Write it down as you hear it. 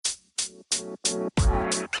Hey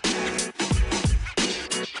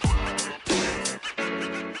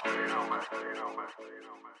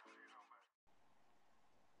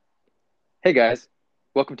guys,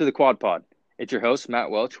 welcome to the Quad Pod. It's your host, Matt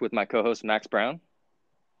Welch, with my co host, Max Brown.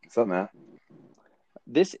 What's up, Matt?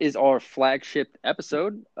 This is our flagship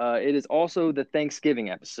episode. It is also the Thanksgiving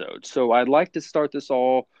episode. So I'd like to start this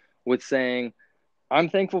all with saying I'm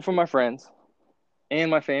thankful for my friends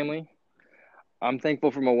and my family. I'm thankful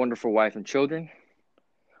for my wonderful wife and children.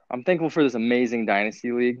 I'm thankful for this amazing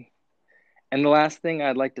Dynasty League. And the last thing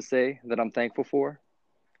I'd like to say that I'm thankful for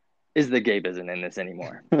is that Gabe isn't in this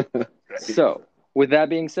anymore. So, with that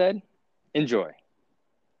being said, enjoy.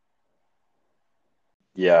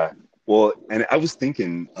 Yeah. Well, and I was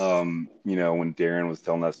thinking, when Darren was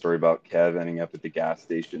telling that story about Kev ending up at the gas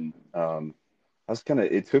station,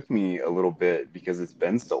 it took me a little bit because it's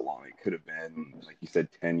been so long. It could have been, like you said,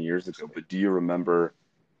 10 years ago. But do you remember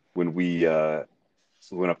when we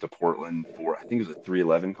went up to Portland for, I think it was a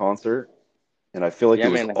 311 concert? And I feel like Yeah,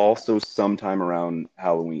 it was man. also sometime around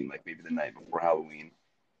Halloween, like maybe the night before Halloween.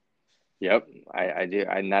 Yep, I do,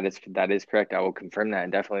 and that is correct. I will confirm that,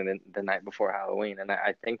 and definitely the night before Halloween, and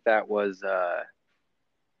I think that was the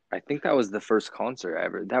first concert I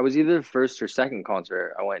ever. That was either the first or second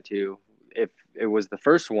concert I went to. If it was the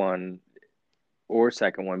first one or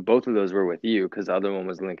second one, both of those were with you because the other one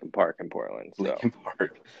was Lincoln Park in Portland. So Lincoln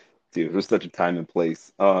Park. Dude, it was such a time and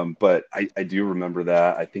place. But I do remember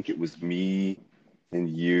that. I think it was me and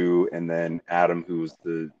you and then Adam, who was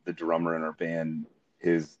the drummer in our band,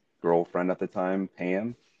 his girlfriend at the time,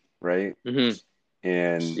 Pam, right? hmm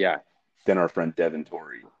And yeah, then our friend Devin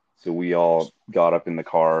Torrey. So we all got up in the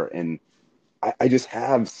car and I just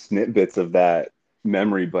have snippets of that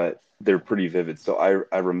memory, but they're pretty vivid. So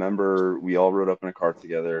I remember we all rode up in a car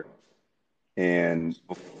together and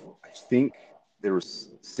I think there was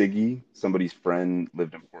Siggy, somebody's friend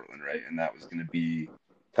lived in Portland, right? And that was going to be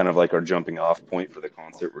kind of like our jumping off point for the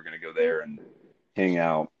concert. We're going to go there and hang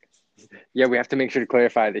out. yeah. We have to make sure to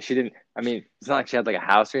clarify that she didn't. I mean, it's not like she had like a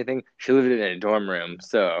house or anything. She lived in a dorm room.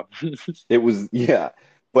 So It was, yeah.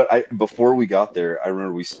 But before we got there, I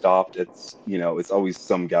remember we stopped at, it's always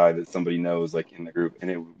some guy that somebody knows like in the group.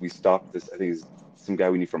 And we stopped at this, I think it's some guy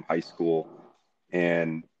we knew from high school.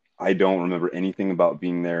 And I don't remember anything about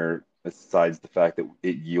being there besides the fact that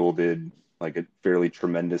it yielded like a fairly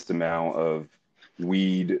tremendous amount of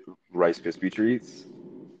weed Rice Krispie treats.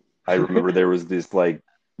 I remember there was this like,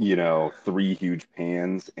 three huge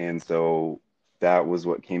pans, and so that was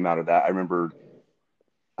what came out of that. I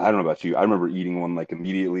don't know about you. I remember eating one like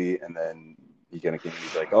immediately, and then he kind of came.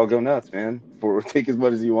 He's like, "Oh, go nuts, man! For take as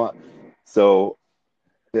much as you want." So,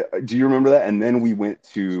 do you remember that? And then we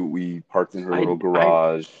parked in her I little I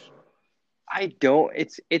garage. I don't.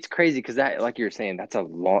 It's crazy because that, like you're saying, that's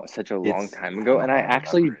such a long It's time I ago, and don't I remember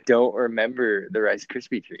actually it. don't remember the Rice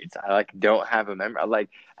Krispie treats. I like don't have a memory. Like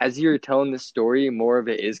as you're telling this story, more of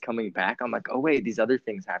it is coming back. I'm like, oh wait, these other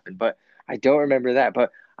things happened, but I don't remember that.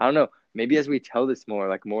 But I don't know. Maybe as we tell this more,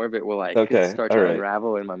 like more of it will like Okay, start all to right.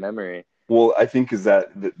 unravel in my memory. Well, I think is that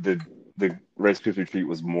the Rice Krispie treat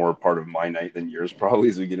was more part of my night than yours, probably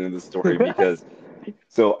as we get into the story because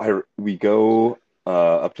so I we go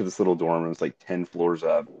up to this little dorm room. It's like 10 floors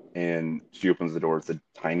up, and she opens the door. It's a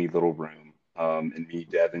tiny little room. And me,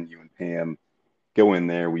 Devin, you, and Pam go in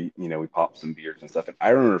there. We pop some beers and stuff. And I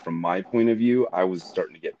remember from my point of view, I was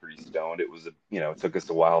starting to get pretty stoned. It took us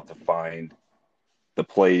a while to find the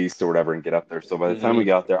place or whatever and get up there. So by the time we hmm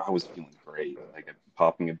got there, I was feeling great. Like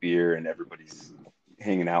popping a beer and everybody's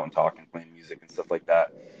hanging out and talking, playing music and stuff like that.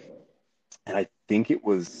 And I think it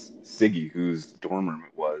was Siggy whose dorm room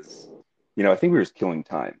it was. I think we were just killing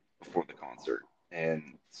time before the concert. And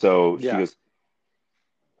so she Yeah. goes,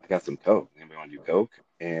 I got some Coke. Anybody want to do Coke?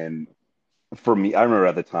 And for me, I remember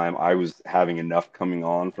at the time I was having enough coming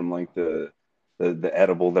on from like the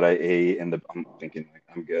edible that I ate, and I'm thinking like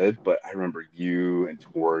I'm good. But I remember you and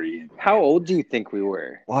Tori and How Pam old do you think we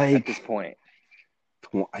were at this like point?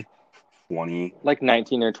 20, Like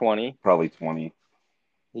 19 or 20? probably 20.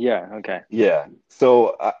 Yeah. Okay. Yeah.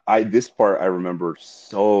 So I this part I remember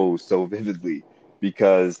so vividly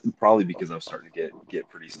because probably because I was starting to get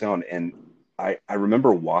pretty stoned, and I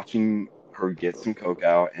remember watching her get some coke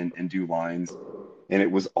out and do lines, and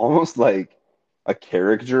it was almost like a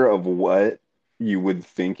caricature of what you would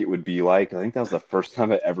think it would be like. I think that was the first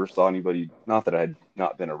time I ever saw anybody, not that I had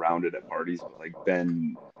not been around it at parties, but like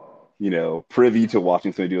been, privy to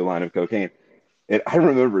watching somebody do a line of cocaine. And I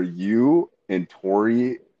remember you and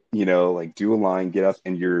Tori, like do a line, get up,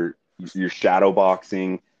 and you're shadow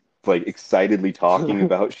boxing, like excitedly talking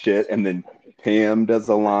about shit, and then Pam does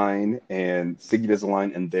a line and Siggy does a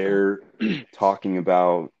line, and they're talking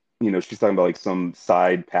about, she's talking about like some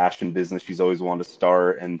side passion business she's always wanted to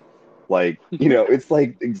start, and like, it's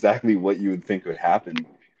like exactly what you would think would happen.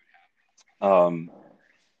 Um,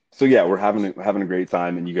 so yeah, we're having a great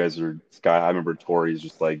time, and you guys are Sky. I remember Tori's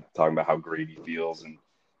just like talking about how great he feels, and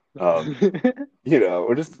um,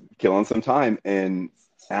 we're just killing some time. And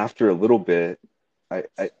after a little bit,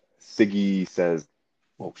 Siggy says,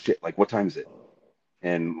 "Oh shit! Like, what time is it?"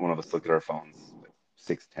 And one of us looked at our phones, like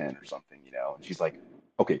 6:10 or something, And she's like,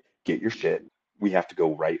 "Okay, get your shit. We have to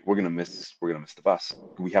go right. We're gonna miss the bus.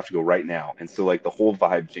 We have to go right now." And so like the whole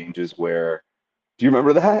vibe changes where, do you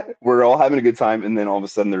remember that? We're all having a good time, and then all of a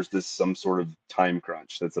sudden there's this some sort of time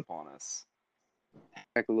crunch that's upon us.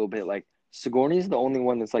 Back a little bit, like Sigourney's the only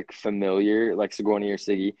one that's like familiar, like Sigourney or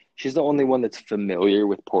Siggy. She's the only one that's familiar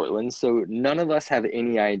with Portland, so none of us have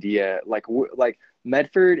any idea. Like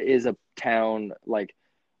Medford is a town, like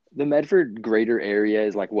the Medford greater area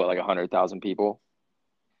is like what, like 100,000 people.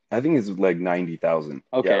 I think it's like 90,000,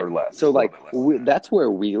 yeah, Okay. or less, So a little like bit less than that. that's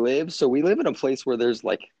where we live. So we live in a place where there's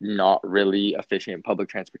like not really efficient public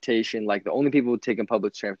transportation. Like the only people taking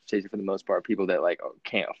public transportation for the most part are people that like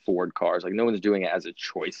can't afford cars. Like no one's doing it as a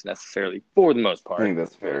choice necessarily for the most I part. think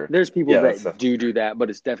that's fair. There's people Yeah, that's that definitely do fair. that, but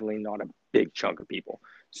it's definitely not a big chunk of people.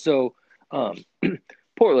 So um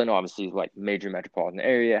Portland obviously is like major metropolitan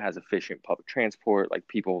area, has efficient public transport. Like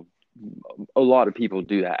people, a lot of people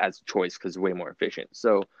do that as a choice because it's way more efficient.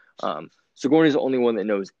 So Sigourney's the only one that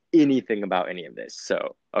knows anything about any of this.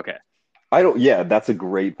 So okay, I don't, yeah, that's a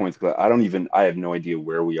great point. I have no idea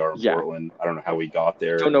where we are in yeah, Portland. I don't know how we got don't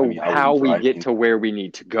there. I know mean, I how wasn't we get driving. to where we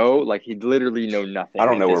need to go. Like he literally know I nothing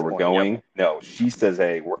don't at know where this we're point. Yep, going. No, she says,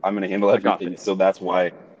 "Hey, I'm going to handle I got everything." this. So that's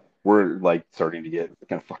why we're like starting to get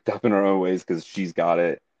kind of fucked up in our own ways because she's got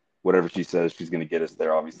it. Whatever she says, she's going to get us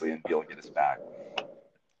there, obviously, and be able to get us back.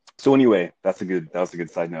 So anyway, that was a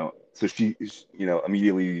good side note. So she,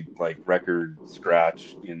 immediately like record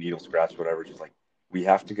scratch, needle scratch, whatever. She's like, "We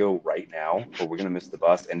have to go right now, or we're going to miss the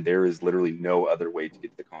bus." And there is literally no other way to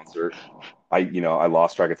get to the concert. I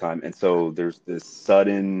lost track of time, and so there's this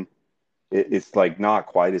sudden. It's like not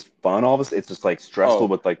quite as fun. All of us, it's just like stressful, Oh,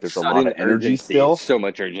 but like there's a lot sudden of energy urgency. still. So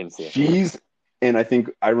much urgency. She's, and I think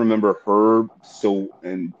I remember her. So,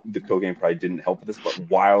 and the cocaine probably didn't help with this, but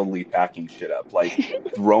wildly packing shit up, like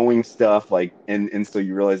throwing stuff, like, and so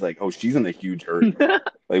you realize like, oh, she's in a huge hurry.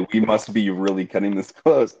 Like we must be really cutting this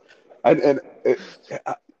close. And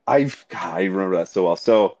God, I remember that so well.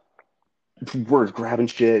 So we're grabbing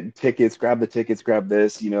shit, tickets, grab the tickets, grab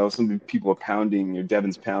this. Some people are pounding.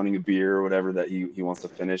 Devin's pounding a beer or whatever that he wants to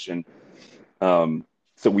finish, and um,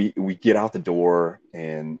 so we get out the door,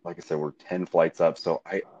 and like I said, we're 10 flights up. So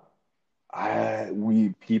we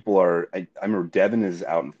people are. I remember Devin is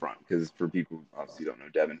out in front because for people who obviously don't know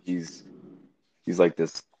Devin, he's like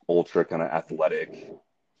this ultra kind of athletic.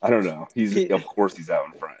 I don't know. He, Of course he's out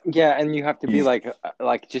in front. yeah, and you have to be He's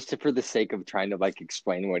like just for the sake of trying to like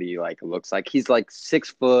explain what he like looks like. He's like 6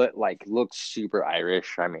 foot, like looks super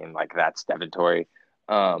Irish. I mean, like that's Devontory.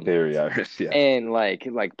 Um, very Irish, yeah. and like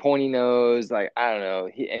pointy nose, like I don't know,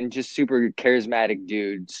 and just super charismatic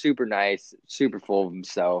dude, super nice, super full of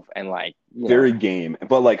himself, and like Very game,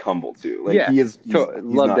 but like humble too. Like yeah, he's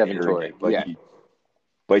love not Devontory, arrogant, but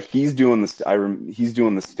yeah, he's doing this. He's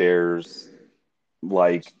doing the stairs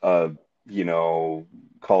like you know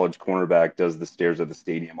college cornerback does the stairs at the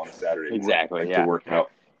stadium on a Saturday morning, exactly, like to yeah. work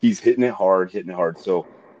out. He's hitting it hard, hitting it hard. So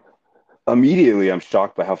immediately I'm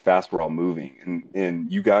shocked by how fast we're all moving.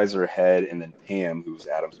 And you guys are ahead, and then Pam, who's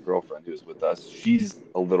Adam's girlfriend, who's with us, she's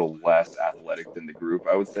a little less athletic than the group,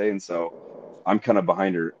 I would say. And so I'm kind of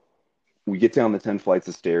behind her. We get down the 10 flights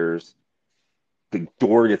of stairs. The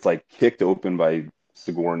door gets like kicked open by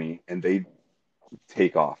Sigourney, and they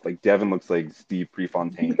take off. Like Devin looks like Steve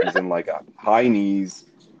Prefontaine. He's in like a high knees,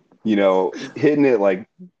 hitting it like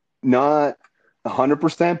not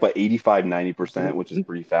 100%, but 85, 90%, which is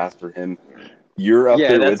pretty fast for him. You're up Yeah,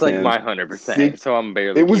 there that's with like him. my 100%. Sig, So I'm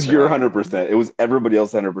barely it was keeping your up. 100%. It was everybody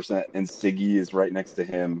else 100%, and Siggy is right next to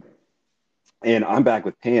him. And I'm back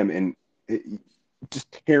with Pam, and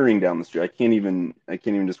just tearing down the street. I can't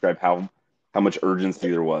even describe how much urgency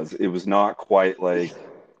there was. It was not quite like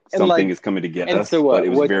And something like, is coming to get and so us, but what? it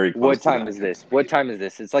was What very close what to time that. is this? What time is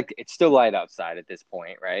this? It's like it's still light outside at this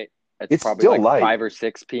point, right? It's It's probably still like light. 5 or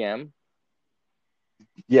 6 p.m.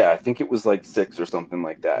 Yeah, I think it was like 6 or something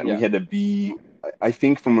like that. And we Yeah. had to be, I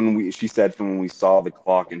think she said from when we saw the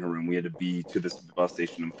clock in her room, we had to be to this bus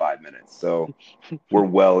station in 5 minutes. So we're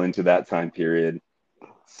well into that time period.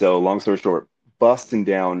 So long story short, busting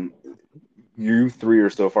down, you three are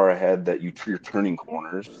so far ahead that you're turning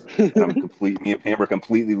corners, and me and Pam are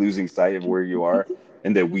completely losing sight of where you are,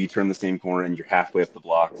 and that we turn the same corner and you're halfway up the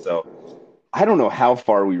block. So I don't know how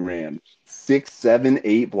far we ran, 6, 7,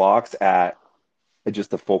 8 blocks at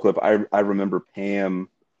just a full clip. I remember Pam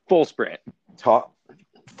Full sprint. talk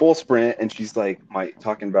full sprint, and she's like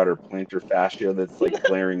talking about her plantar fascia that's like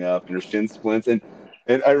flaring up and her shin splints, and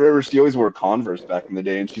I remember she always wore Converse back in the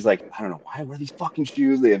day, and she's like, I don't know why I wear these fucking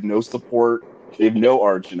shoes. They have no support, they have no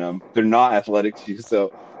arch in them. They're not athletic shoes.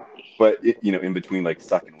 So, but in between like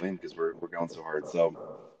suck and win because we're going so hard. So,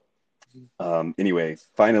 anyway,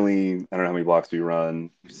 finally, I don't know how many blocks we run.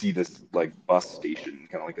 We see this like bus station,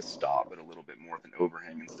 kind of like a stop, but a little bit more with an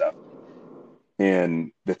overhang and stuff.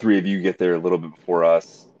 And the three of you get there a little bit before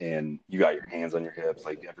us, and you got your hands on your hips,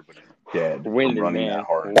 like everybody's dead from Winded, running that man.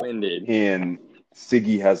 hard. Winded. And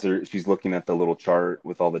Siggy she's looking at the little chart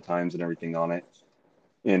with all the times and everything on it.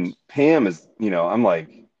 And Pam is, I'm like,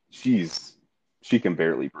 she can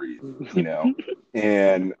barely breathe.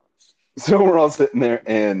 And so we're all sitting there,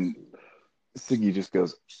 and Siggy just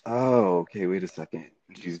goes, oh, okay, wait a second.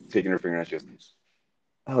 And she's taking her finger out, she goes,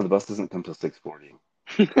 oh, the bus doesn't come till 6:40.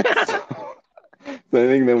 So I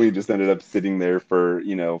think then we just ended up sitting there for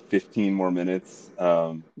 15 more minutes.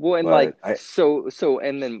 Well, and like But I so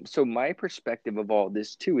my perspective of all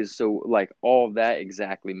this too is so like all of that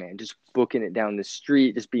exactly, man. Just booking it down the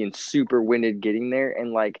street, just being super winded getting there,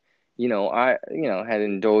 and like I had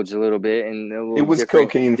indulged a little bit and a it little was different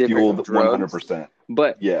cocaine different fueled drugs. 100%.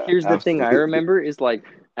 But Yeah, here's the thing I absolutely. remember is like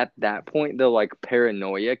at that point the like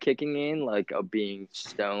paranoia kicking in, like of being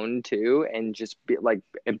stoned too, and just be like,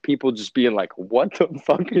 and people just being like, what the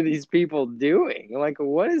fuck are these people doing? Like,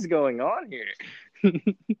 what is going on here?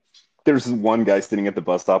 There's one guy sitting at the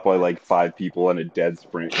bus stop while like five people in a dead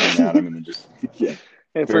sprint came at him, and then just yeah,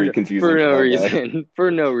 And very for confusing for no that guy. reason,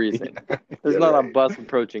 for no reason. There's Yeah, not a right. bus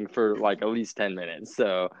approaching for like at least 10 minutes.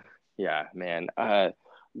 So, yeah, man.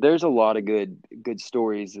 There's a lot of good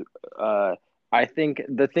stories. Uh, I think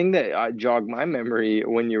the thing that jogged my memory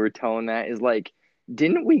when you were telling that is like,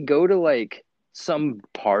 didn't we go to like some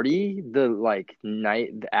party the like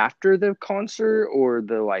night after the concert or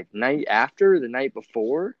the like night after the night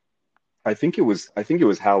before? I think it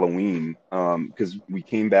was Halloween, because we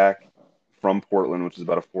came back from Portland, which is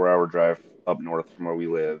about a 4-hour drive up north from where we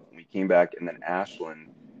live. We came back, and then Ashland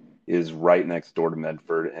is right next door to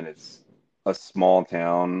Medford, and it's a small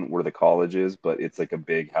town where the college is, but it's like a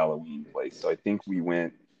big Halloween place. So I think we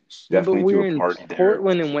went Yeah, but definitely we to were a in party there.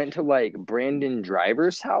 Portland and went to like Brandon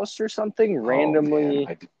Driver's house or something Oh man, randomly.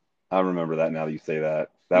 I remember that now that you say that.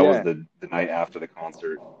 That was Yeah, the night after the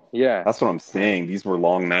concert. yeah, That's what I'm saying. These were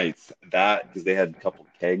long nights. That because they had a couple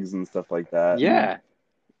kegs and stuff like that, and yeah,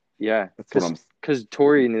 yeah. that's what Cause, I'm. cause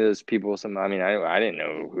Tori knew those people. Some, I mean, I didn't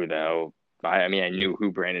know who the hell. I mean, I knew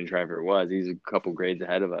who Brandon Driver was. He's a couple grades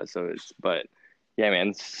ahead of us. So but yeah, man,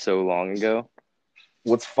 it's so long ago.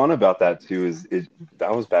 What's fun about that too is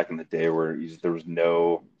that was back in the day where there was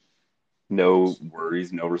no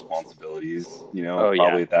worries, no responsibilities. Oh yeah,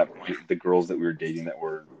 Probably at that point, the girls that we were dating that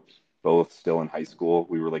were both still in high school,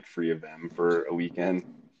 we were like free of them for a weekend,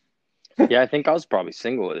 yeah. I think I was probably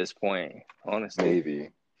single at this point, honestly.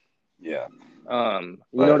 maybe. Yeah,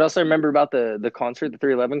 You know what but else I remember about the concert, the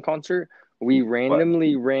 311 concert? We but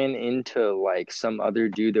randomly ran into like some other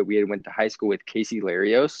dude that we had went to high school with, Casey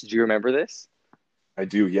Larios. Do you remember this? I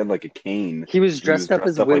do. He had like a cane, He was and he was dressed up dressed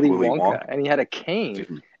as up like Willy Willy Wonka Wonka. and he had a cane.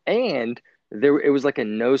 Dude, And there it was like a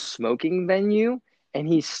no smoking venue and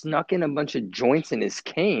he snuck in a bunch of joints in his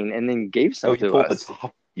cane and then gave oh, some to us.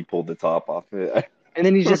 He pulled the top off it. And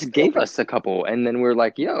then he I remember just that. gave us a couple and then we're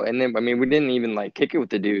like, yo, and then I mean we didn't even like kick it with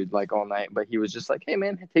the dude like all night, but he was just like, hey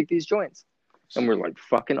man, take these joints. And we're like,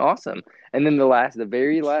 fucking awesome. And then the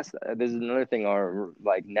very last, this is another thing I'll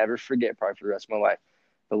like never forget probably for the rest of my life.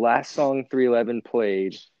 The last song 311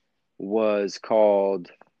 played was called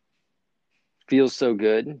Feels So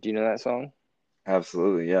Good. Do you know that song?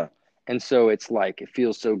 Absolutely, yeah. And so it's like, it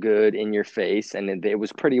feels so good in your face. And it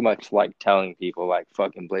was pretty much like telling people, like,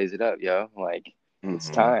 fucking blaze it up, yo. Like, it's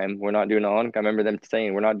Hmm. time. We're not doing an encore. I remember them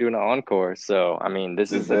saying, we're not doing an encore. So, I mean,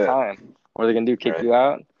 this This is is the it, time. What are they going to do? Kick right? you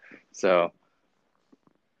out? So,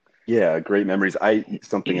 Yeah, great memories.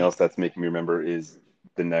 Something else that's making me remember is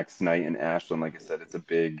the next night in Ashland. Like I said, it's a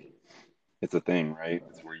thing, right?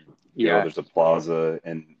 It's where you go. yeah. There's a plaza,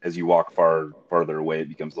 and as you walk farther away, it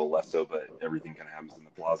becomes a little less so, but everything kind of happens in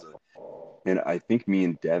the plaza. And I think me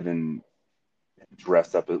and Devin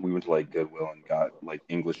dressed up. We went to like Goodwill and got like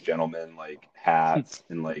English gentlemen like hats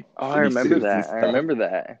and like Oh, I shitty remember suits and that. I stuff. remember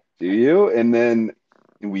that. Do you? And then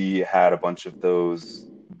we had a bunch of those.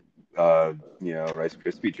 Rice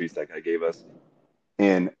Krispie treats that guy gave us.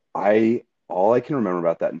 And all I can remember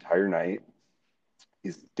about that entire night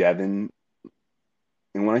is Devin,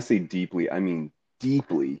 and when I say deeply, I mean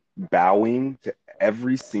deeply bowing to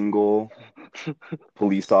every single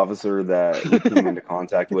police officer that he came into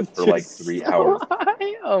contact with for like Just 3 hours. so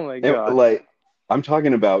high. Oh my And god. like I'm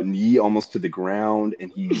talking about knee almost to the ground,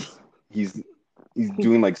 and he's he's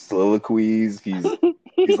doing like soliloquies. He's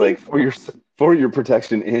like for your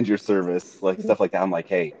protection and your service, like stuff like that. I'm like,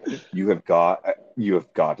 hey, you have got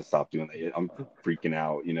to stop doing that. I'm freaking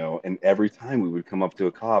out, you know. And every time we would come up to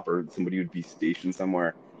a cop or somebody would be stationed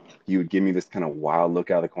somewhere, he would give me this kind of wild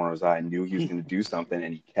look out of the corner of his eye. I knew he was going to do something,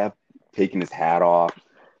 and he kept taking his hat off,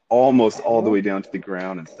 almost all the way down to the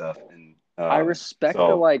ground and stuff. And I respect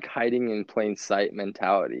the so like hiding in plain sight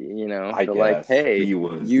mentality, you know, I the like, guess hey, he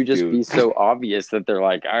was, you just dude. be so obvious that they're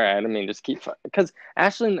like, all right, I mean, just keep, because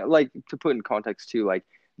Ashland, like, to put in context too, like,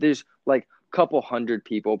 there's like a couple hundred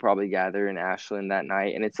people probably gather in Ashland that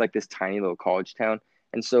night, and it's like this tiny little college town.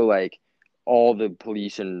 And so, like, all the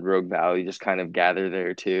police in Rogue Valley just kind of gather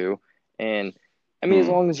there too. And I mean, as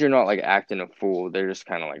Hmm. long as you're not like acting a fool, they're just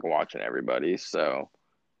kind of like watching everybody. So,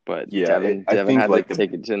 but Yeah, I Devin think had to like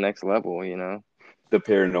take it to the next level, you know. the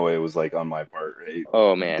paranoia was like on my part, right?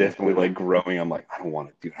 Oh man, Definitely like growing. I'm like, I don't want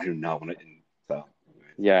to, dude. I do not want to. And so,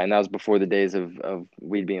 anyways. yeah, and that was before the days of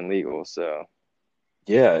weed being legal. So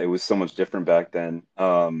Yeah, it was so much different back then.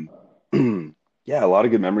 Yeah, a lot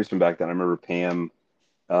of good memories from back then. I remember Pam,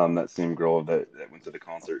 that same girl that went to the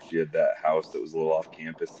concert. She had that house that was a little off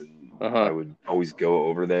campus, and uh-huh. I would always go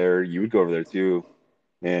over there. You would go over there too,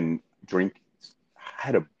 and drink. I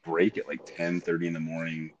had a break at like 10:30 in the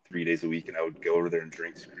morning, 3 days a week, and I would go over there and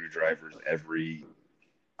drink screwdrivers every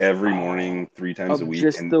morning, Oh, 3 times a of week.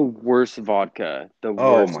 just And the worst vodka, the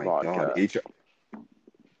oh worst my God, vodka,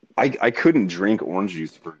 I couldn't drink orange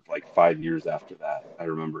juice for like 5 years after that. I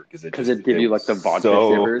remember because because it'd give it you was like the vodka so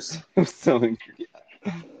shivers. it was so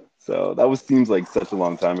so that was seems like such a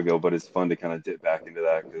long time ago, but it's fun to kind of dip back into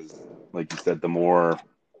that because, like you said, the more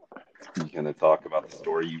you kind of talk about the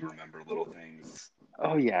story, you remember little things.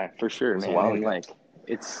 Oh yeah, for It sure, was a man. while And ago. like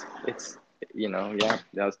it's yeah,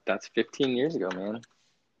 that's 15 years ago, man.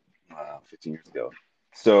 Wow, 15 years ago.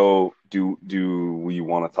 So do we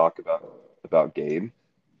want to talk about Gabe?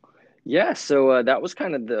 Yeah, so that was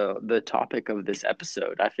kind of the topic of this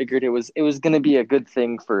episode. I figured it was going to be a good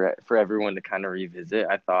thing for everyone to kind of revisit.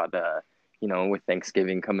 I thought with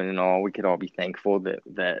Thanksgiving coming and all, we could all be thankful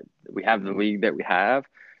that we have the league that we have,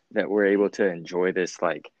 that we're able to enjoy this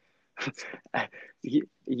like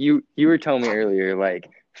you were telling me earlier like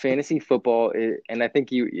fantasy football and I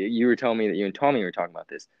think you were telling me that you and Tommy were talking about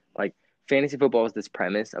this. Like fantasy football is this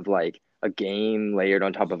premise of like a game layered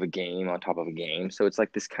on top of a game on top of a game. So it's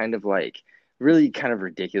like this kind of like really kind of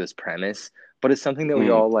ridiculous premise, but it's something that we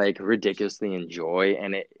Mm, all like ridiculously enjoy.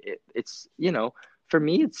 And it's for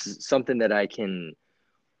me, it's something that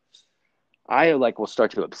I like will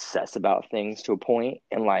start to obsess about things to a point,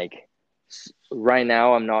 and like right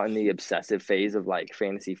now I'm not in the obsessive phase of like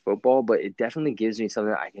fantasy football, but it definitely gives me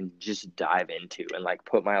something that I can just dive into and like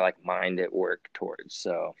put my like mind at work towards.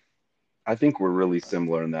 So I think we're really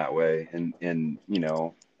similar in that way, and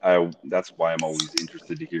I that's why I'm always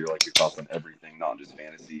interested to hear like your thoughts on everything, not just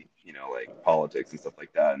fantasy, like politics and stuff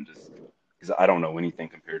like that, and just because I don't know anything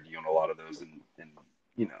compared to you on a lot of those, and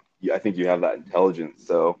I think you have that intelligence,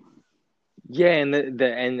 so. yeah, and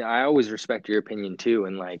and I always respect your opinion too.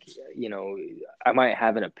 And like, I might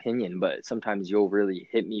have an opinion, but sometimes you'll really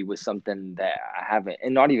hit me with something that I haven't,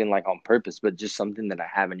 and not even like on purpose, but just something that I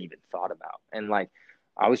haven't even thought about. And like,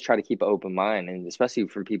 I always try to keep an open mind, and especially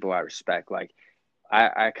for people I respect. Like,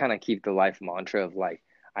 I kind of keep the life mantra of like,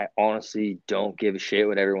 I honestly don't give a shit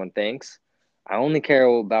what everyone thinks. I only care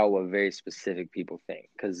about what very specific people think.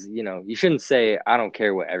 Because, you shouldn't say, I don't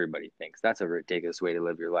care what everybody thinks. That's a ridiculous way to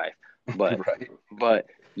live your life. But, Right. but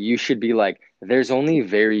you should be like, there's only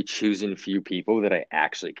very chosen few people that I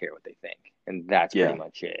actually care what they think. And that's pretty Yeah.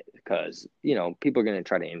 much it. Because, people are going to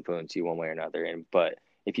try to influence you one way or another. But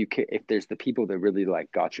if there's the people that really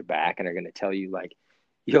like got your back and are going to tell you like,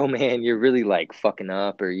 yo man, you're really like fucking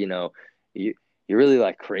up, or you you're really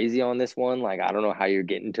like crazy on this one, like I don't know how you're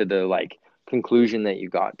getting to the like conclusion that you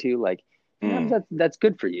got to, like sometimes Mm. that's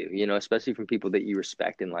good for you, especially from people that you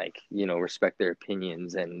respect and like respect their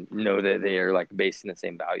opinions and know that they are like based in the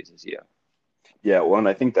same values as you. Yeah, well, and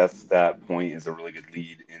I think that point is a really good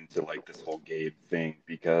lead into like this whole Gabe thing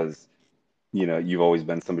because you've always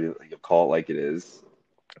been somebody that you call it like it is.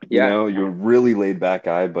 Yeah, You're a really laid back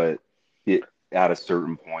guy, but at a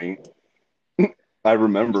certain point, I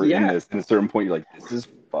remember yeah, in a certain point, you're like, this is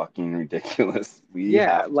fucking ridiculous. We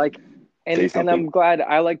Yeah, have to like say and something. I'm glad.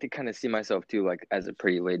 I like to kind of see myself too, like as a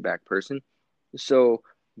pretty laid back person. So,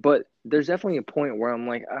 but there's definitely a point where I'm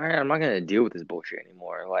like, all right, I'm not gonna deal with this bullshit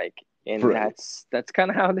anymore. Like, and For that's kind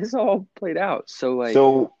of how this all played out. So like,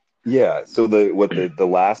 so yeah, so the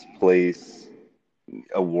last place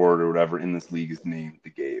award or whatever in this league is named the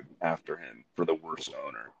Gabe after him for the worst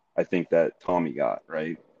owner. I think that Tommy got,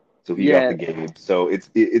 right? So he got yeah. the Gabe. So it's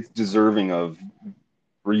deserving of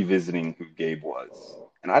revisiting who Gabe was.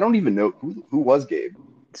 And I don't even know who was Gabe.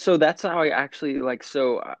 So that's how I actually like.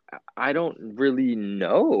 So I don't really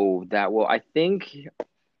know that well. I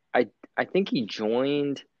I think he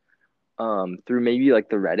joined through maybe like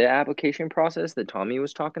the Reddit application process that Tommy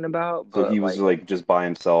was talking about, So but he was like like just by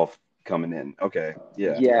himself coming in. Okay.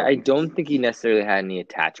 Yeah, yeah, that I would make don't think he sense. necessarily had any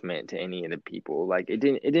attachment to any of the people. Like it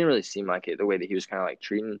didn't really seem like it the way that he was kind of like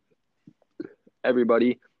treating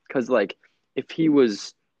everybody. Because like if he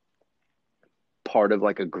was part of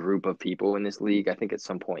like a group of people in this league, I think at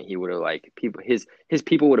some point he would have like people his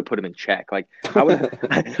people would have put him in check. Like I would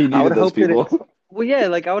He I would needed those hope that it, people. well yeah,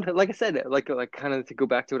 like I would like I said, like kind of to go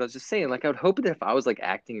back to what I was just saying, like I would hope that if I was like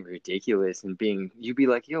acting ridiculous and being you'd be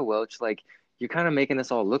like, yo, Welch, like you're kind of making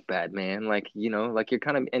us all look bad, man. Like, like you're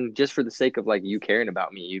kind of and just for the sake of like you caring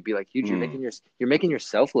about me, you'd be like, dude, Mm. you're making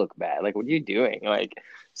yourself look bad. Like what are you doing? Like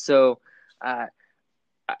so uh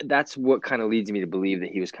that's what kind of leads me to believe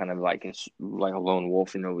that he was kind of like a lone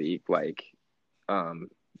wolf in the league. Like, um,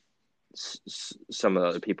 some of the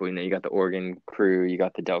other people, you got the Oregon crew, you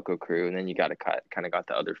got the Delco crew, and then you got to kind of got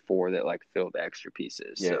the other four that like fill the extra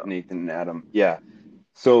pieces. Yeah, So Nathan and Adam. Yeah.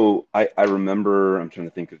 So I remember, I'm trying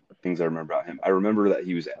to think of things I remember about him. I remember that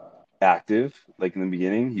he was active, like in the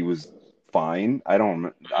beginning. He was fine. I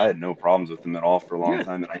had no problems with him at all for a long yeah,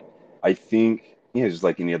 time. And I think, just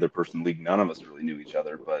like any other person in the league, none of us really knew each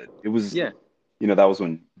other. But it was, yeah, that was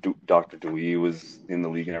when Dr. Dewey was in the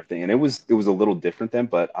league and everything. And it was a little different then,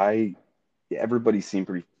 but yeah, everybody seemed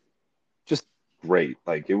pretty just great.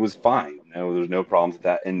 Like it was fine. No, there's no problems with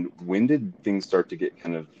that. And when did things start to get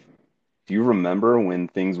kind of do you remember when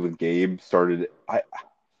things with Gabe started?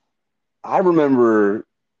 I remember a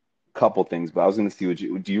couple things, but I was going to see what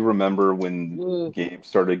you do. You remember when well, Gabe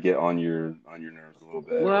started to get on your nerves a little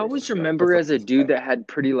bit, Well, I or was always it like, what's remember up as with a this dude that had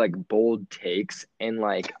pretty like bold takes, and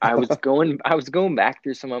like I was going back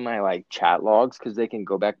through some of my like chat logs because they can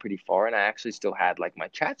go back pretty far, and I actually still had like my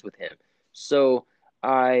chats with him. So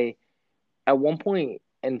I at one point,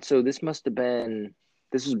 and so this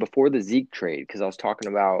was before the Zeke trade because I was talking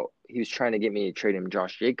about he was trying to get me to trade him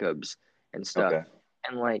Josh Jacobs and guy? stuff, Okay,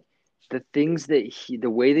 and like the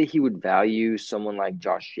way that he would value someone like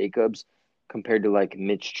Josh Jacobs compared to like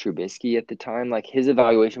Mitch Trubisky at the time, like his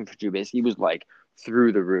evaluation for Trubisky was like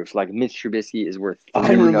through the roof. Like Mitch Trubisky is worth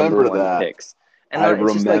I three number remember one that. picks, and I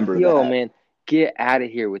it's just like, remember yo, that. man, get out of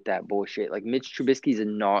here with that bullshit. Like Mitch Trubisky's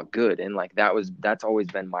not good, and like that's always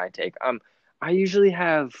been my take. I usually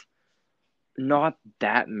have not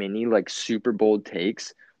that many like super bold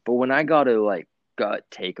takes, but when I got to like gut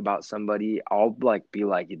take about somebody, I'll like be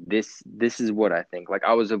like this is what I think. Like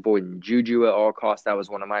I was avoiding Juju at all costs. That was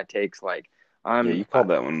one of my takes. Like Yeah, I'm you called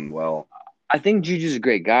that one well. I think Juju's a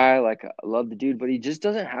great guy. Like I love the dude, but he just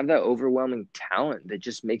doesn't have that overwhelming talent that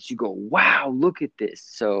just makes you go, "Wow, look at this."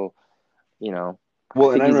 So, I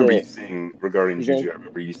Well, and think I remember you saying regarding he's a Juju, I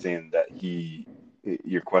remember you saying that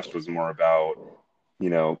your question was more about,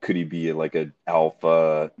 could he be like a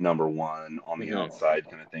alpha number one on the mhm. outside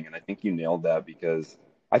kind of thing? And I think you nailed that because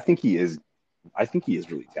I think he is, I think he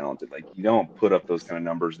is really talented. Like you don't put up those kind of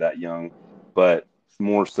numbers that young, but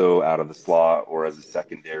more so out of the slot or as a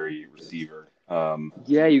secondary receiver.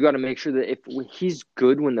 Yeah, you got to make sure that if he's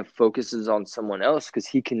good when the focus is on someone else, because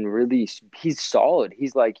he's solid.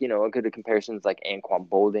 He's like, a good comparison is like Anquan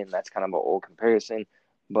Bolden. That's kind of an old comparison,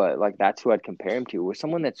 but like that's who I'd compare him to. With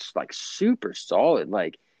someone that's like super solid,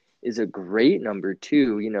 like is a great number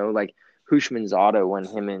two. Like Hushman's Auto when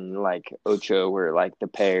him and like Ocho were like the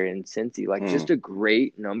pair in Cincy, like hmm, just a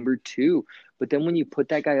great number two. But then when you put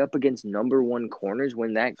that guy up against number one corners,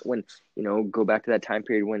 when go back to that time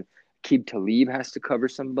period when Keeb Talib has to cover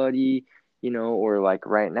somebody, or like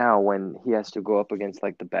right now when he has to go up against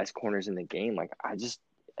like the best corners in the game. Like I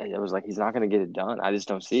was like, he's not going to get it done. I just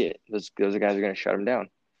don't see it. Those guys are going to shut him down.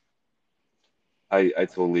 I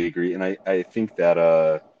totally agree. And I think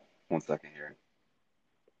that, one second here.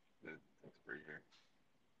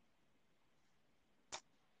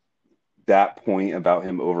 That point about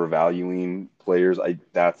him overvaluing players,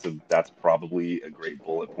 that's probably a great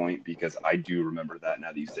bullet point because I do remember that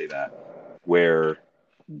now that you say that, where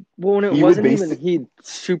Well, and it He would wasn't even basically, he'd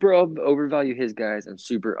super overvalue his guys and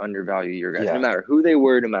super undervalue your guys. No yeah, matter who they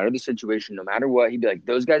were, no matter the situation, no matter what, he'd be like,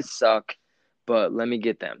 "Those guys suck, but let me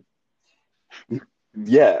get them."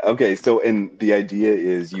 yeah. Okay. So, and the idea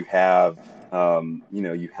is you have,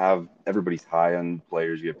 you have everybody's high on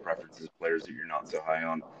players. You have preferences, players that you're not so high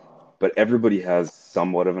on, but everybody has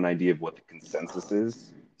somewhat of an idea of what the consensus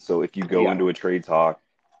is. So if you go Yeah, into a trade talk,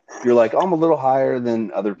 you're like, oh, I'm a little higher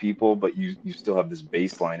than other people, but you still have this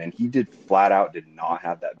baseline. And he did flat out did not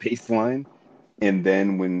have that baseline. And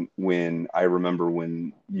then when I remember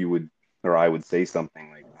when you would or I would say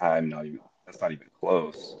something like, I'm not even that's not even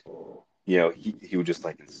close. He would just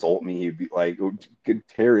like insult me. He'd be like could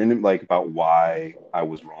tear into like about why I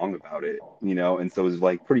was wrong about it. And so it was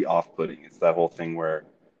like pretty off-putting. It's that whole thing where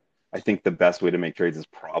I think the best way to make trades is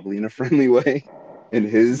probably in a friendly way. And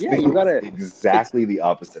his yeah, thing you was gotta. It's exactly the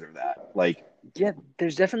opposite of that. Like, Yeah,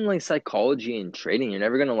 there's definitely psychology in trading. You're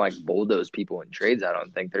never gonna like bulldoze people in trades. I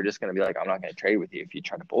don't think they're just gonna be like, I'm not gonna trade with you if you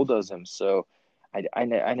try to bulldoze them. So, I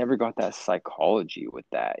never got that psychology with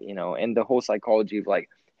that, and the whole psychology of like,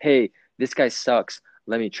 hey, this guy sucks.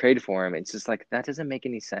 Let me trade for him. It's just like that doesn't make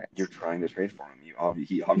any you're sense. trying to trade for him.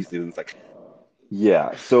 He obviously doesn't like.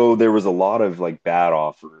 Yeah, so there was a lot of like bad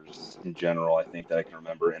offers in general, I think that I can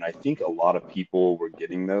remember. And I think a lot of people were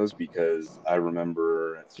getting those because I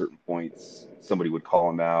remember at certain points somebody would call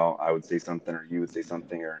him out, I would say something or you would say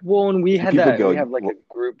something or Well, and we had people that. go, We have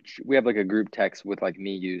like a group text with like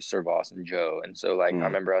me, you, Servos, and Joe. And so like I mm,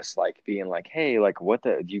 remember us like being like, "Hey, like what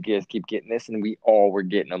the? Do you guys keep getting this?" And we all were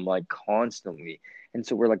getting them like constantly. And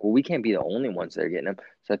so we're like, "Well, we can't be the only ones that are getting them."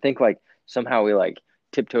 So I think like somehow we like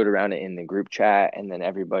tiptoed around it in the group chat, and then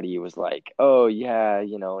everybody was like, "Oh yeah,"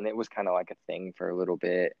 and it was kind of like a thing for a little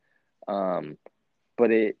bit. Um,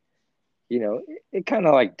 but it kind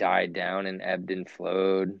of like died down and ebbed and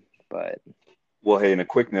flowed. But well, hey, and a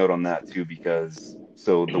quick note on that too, because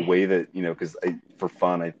so the way that, because for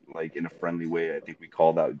fun, I like in a friendly way, I think we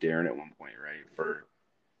called out Darren at one point, right?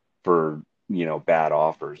 For bad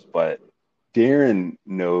offers, but Darren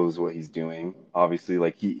knows what he's doing. Obviously,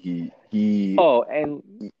 like oh, and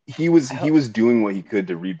he was doing what he could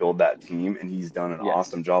to rebuild that team, and he's done an yes.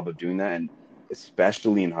 awesome job of doing that. And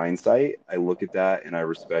especially in hindsight, I look at that and I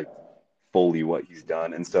respect fully what he's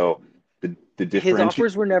done. And so the differentiate,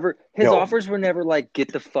 His no, offers were never like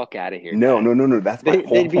get the fuck out of here no, type. no, no, no. That's my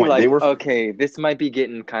whole They'd be point. They like, were okay, this might be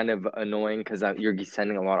getting kind of annoying because you're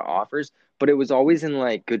sending a lot of offers, but it was always in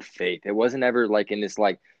like good faith. It wasn't ever like in this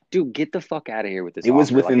like, dude, get the fuck out of here with this it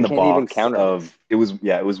was offer. Like within I the can't even box counter this. of it was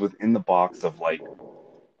yeah, it was within the box of like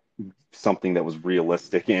something that was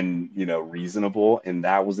realistic and reasonable, and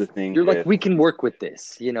that was the thing You're like, with we can work with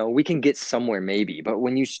this, we can get somewhere maybe. But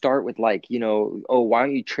when you start with like, oh, why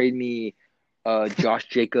don't you trade me Josh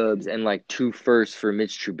Jacobs and like two firsts for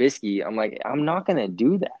Mitch Trubisky? I'm like, I'm not gonna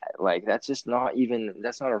do that. Like that's not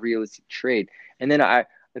a realistic trade. And then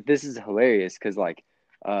this is hilarious because like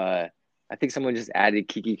I think someone just added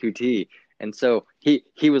Kiki Kuti. And so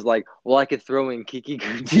he was like, well, I could throw in Kiki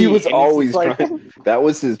he Kuti. was And it's just always like, trying. That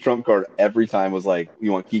was his trump card every time. Was like,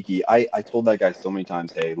 you want Kiki? I told that guy so many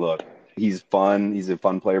times, hey, look, he's fun. He's a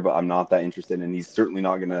fun player, but I'm not that interested, and he's certainly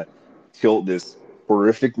not gonna tilt this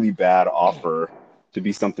horrifically bad offer to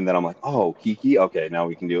be something that I'm like, oh, Kiki, okay, now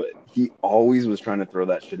we can do it. He always was trying to throw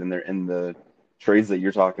that shit in there. And the trades that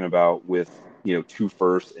you're talking about with two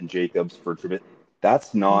firsts and Jacobs for Trubisky,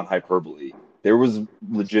 that's not hyperbole. There was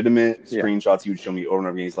legitimate yeah. screenshots he would show me over and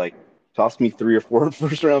over again. He's like, toss me 3 or 4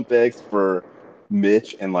 first round picks for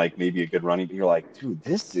Mitch and like maybe a good running. But you're like, dude,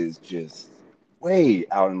 this is just way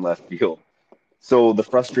out in left field. So the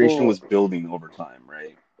frustration Well, was building over time,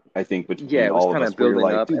 right? I think yeah, between it was all of kind us, of where you're building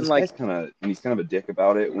like, up dude, and this like, guy's kind of, and he's kind of a dick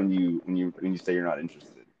about it when you say you're not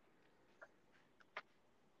interested,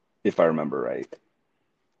 if I remember right.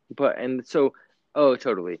 but and so, oh,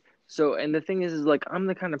 totally. So, and the thing is like I'm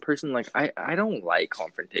the kind of person like I don't like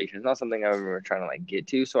confrontation. It's not something I'm ever trying to like get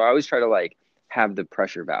to. So I always try to like have the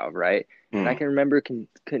pressure valve, right? And I Mm. can remember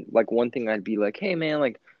like one thing I'd be like, hey man,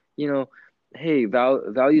 like you know, hey,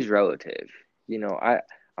 value's relative.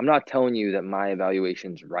 I'm not telling you that my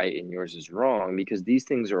evaluation's right and yours is wrong because these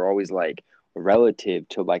things are always like relative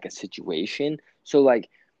to like a situation. So like,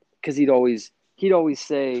 because he'd always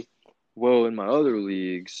say well, in my other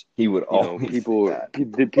leagues, He would always say people that.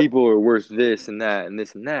 the people are worth this and that and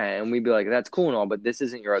this and that, and we'd be like, that's cool and all, but this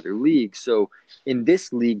isn't your other league. So in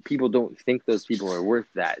this league, people don't think those people are worth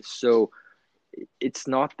that. So it's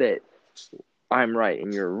not that I'm right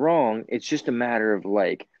and you're wrong. It's just a matter of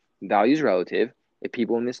like values relative. If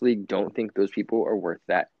people in this league don't think those people are worth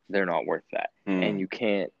that, they're not worth that, and Mm.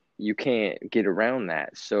 you can't get around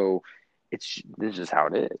that. So this is how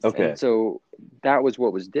it is. And Okay. so that was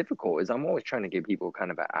what was difficult is I'm always trying to give people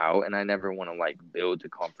kind of an out, and I never want to like build a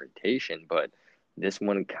confrontation, but this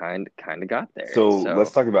one kind of got there. So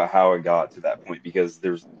let's So talk about how it got to that point because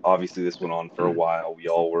there's obviously this went on for a while. We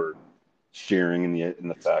all were sharing in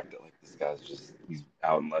the fact that like this guy's just he's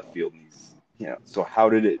out in left field and he's So how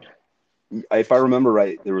did it? If I remember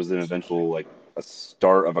right, there was an eventual like a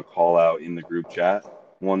start of a call out in the group chat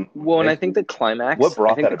one well, and day. I think the What climax,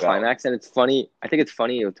 I brought think that the about? climax, and it's funny. I think it's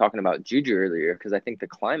funny you were talking about Juju earlier because I think the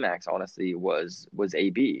climax, honestly, was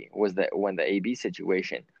AB was that when the AB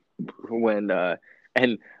situation when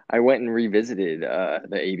and I went and revisited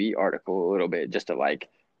the AB article a little bit just to like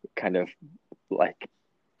kind of like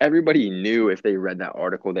everybody knew if they read that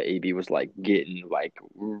article that AB was like getting like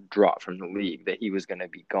dropped from the league, that he was going to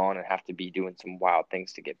be gone and have to be doing some wild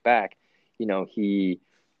things to get back. He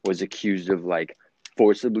was accused of like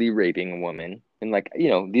forcibly raping a woman, and like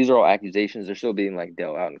these are all accusations. They're still being like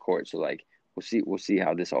dealt out in court. So like we'll see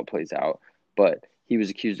how this all plays out. But he was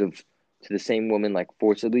accused of to the same woman like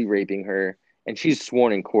forcibly raping her, and she's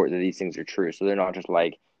sworn in court that these things are true. So they're not just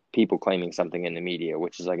like people claiming something in the media,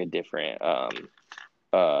 which is like a different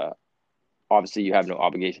uh obviously you have no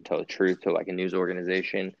obligation to tell the truth to like a news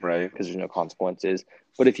organization Right. because there's no consequences.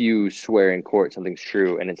 But if you swear in court something's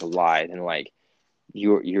true and it's a lie, then like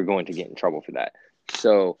you're going to get in trouble for that.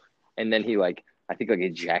 So and then he like I think like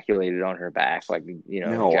ejaculated on her back, like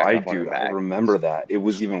No, jacked I off on her do. I back. remember that. It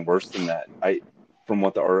was even worse than that. From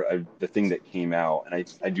what the thing that came out, and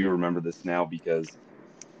I do remember this now because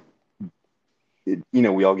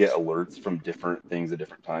we all get alerts from different things at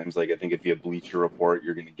different times. Like I think if you have Bleacher Report,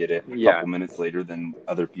 you're going to get it a Yeah. couple minutes later than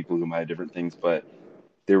other people who might have different things. But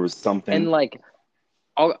there was something. And like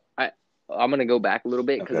I'll, I I'm gonna go back a little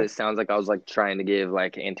bit because Okay. it sounds like I was like trying to give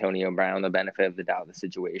like Antonio Brown the benefit of the doubt of the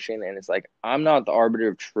situation, and it's like I'm not the arbiter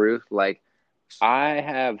of truth. Like I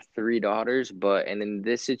have three daughters, but and in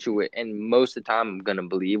this situation, and most of the time, I'm gonna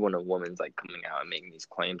believe when a woman's like coming out and making these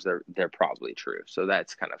claims, they're probably true. So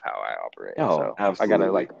that's kind of how I operate. Oh, So I gotta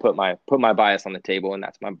absolutely. like put my bias on the table, and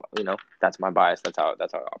that's my bias. That's how I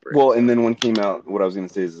operate. Well, and So then one came out. What I was going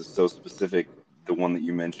to say is so specific. The one that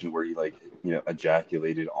you mentioned where he like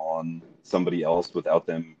ejaculated on somebody else without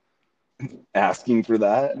them asking for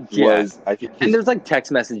that yeah, was I think and his there's like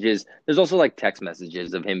text messages. There's also like text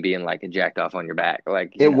messages of him being like jacked off on your back,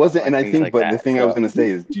 like it wasn't, and like I things think, like but the that. thing I was So going to say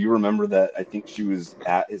is, do you remember that? I think she was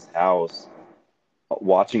at his house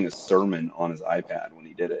watching a sermon on his iPad when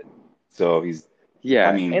he did it. So I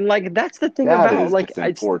yeah, mean, and like that's the thing that about is like just in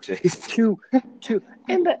it's poor taste. to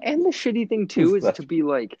and the shitty thing too is Such- to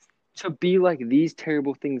be like these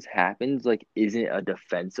terrible things happens like isn't a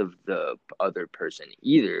defense of the other person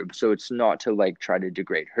either. So it's not to like try to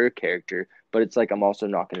degrade her character, but it's like I'm also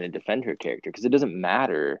not going to defend her character because it doesn't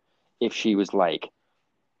matter if she was like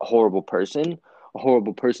a horrible person. A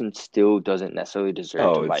horrible person still doesn't necessarily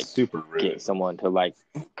deserve to oh, it's like super get rude, someone to like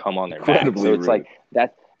come on their back. incredibly So it's rude. like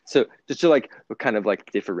that. So just to like kind of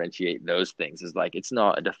like differentiate those things is like it's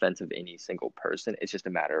not a defense of any single person. It's just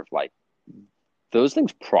a matter of like those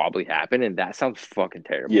things probably happen, and that sounds fucking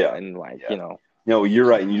terrible. Yeah, And like yeah. No, you're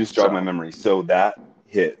right, and you just jogged my so memory. So that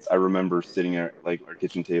hits. I remember sitting at like our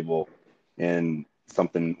kitchen table, and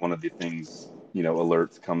one of the things,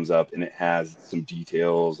 alerts comes up, and it has some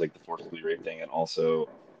details like the forcibly rape thing, and also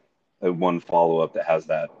one follow up that has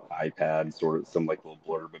that iPad sort of some like little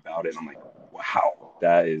blurb about it. And I'm like, wow,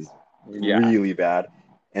 that is yeah, really bad.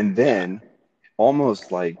 And then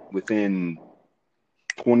almost like within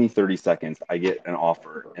 20-30 seconds, I get an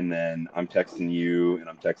offer, and then I'm texting you and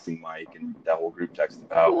I'm texting Mike and that whole group text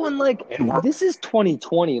about, well, and like and we're this is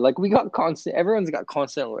 2020. Like we got constant. Everyone's got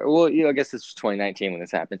constant. Well, I guess this was 2019 when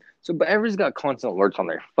this happened. So, but everyone's got constant alerts on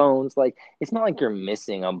their phones. Like it's not like you're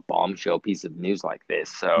missing a bombshell piece of news like this.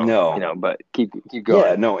 So, no, but keep yeah,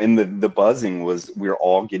 going. no, and the buzzing was we're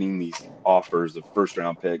all getting these offers of first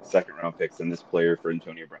round picks, second round picks, and this player for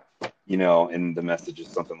Antonio Brown. And the message is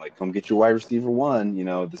something like, "Come get your wide receiver one.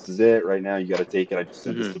 This is it right now. You got to take it." I just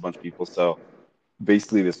sent this Mm-hmm. to a bunch of people. So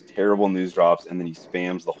basically, this terrible news drops, and then he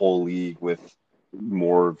spams the whole league with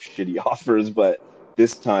more shitty offers. But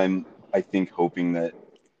this time, I think hoping that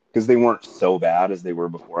because they weren't so bad as they were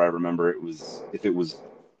before. I remember it was if it was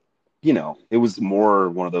it was more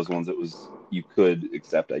one of those ones that was you could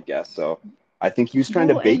accept, I guess. So I think he was trying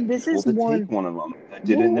to Well, bait and this people is to take one. one of them that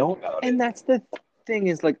didn't Well, know about and it. thing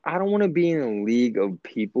is like I don't want to be in a league of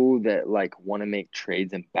people that like want to make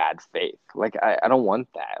trades in bad faith. Like I don't want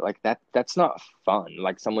that. Like that's not fun.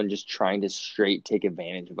 Like someone just trying to straight take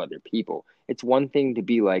advantage of other people. It's one thing to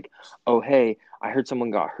be like, oh hey, I heard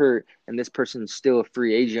someone got hurt and this person's still a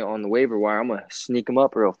free agent on the waiver wire. I'm gonna sneak them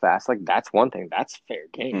up real fast. Like that's one thing. That's fair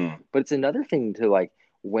game. Hmm. But it's another thing to like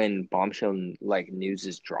when bombshell like news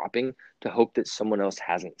is dropping to hope that someone else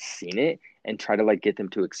hasn't seen it and try to like get them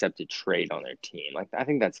to accept a trade on their team. Like I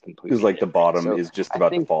think that's Because completely like the different. bottom So is just I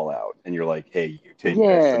about to think fall out, and you're like, hey, you take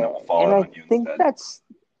this, and then yeah, we'll fall and out I on you think instead.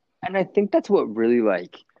 that's what really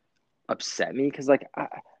like upset me because like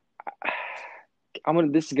I'm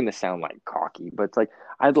gonna this is gonna sound like cocky, but it's like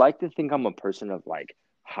I'd like to think I'm a person of like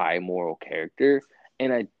high moral character,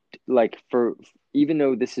 and I like for even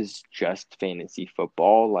though this is just fantasy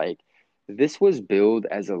football, like this was billed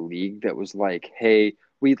as a league that was like, hey,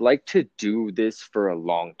 we'd like to do this for a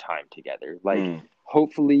long time together. Like Hmm.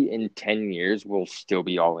 hopefully in 10 years we'll still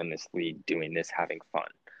be all in this league doing this, having fun.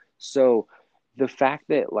 So the fact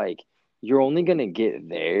that like you're only gonna get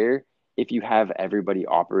there if you have everybody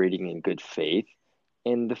operating in good faith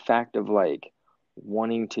and the fact of like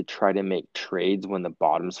wanting to try to make trades when the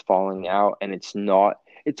bottom's falling out and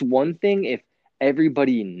it's one thing if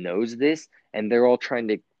everybody knows this and they're all trying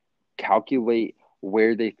to calculate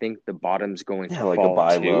where they think the bottom's going Yeah, to like a fall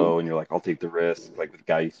buy to low, and you're like, I'll take the risk, like with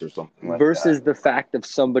Geist or something like that. versus the fact of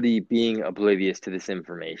somebody being oblivious to this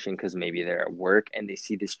information because maybe they're at work and they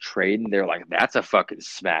see this trade and they're like that's a fucking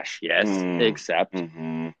smash, yes, Mm. except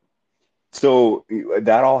Hmm. So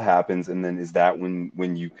that all happens, and then is that when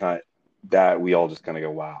you kind that we all just kind of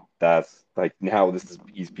go, wow, that's like now this is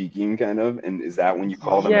he's peaking kind of, and is that when you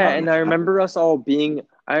call them yeah, out in the and chat? I remember us all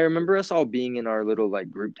being in our little like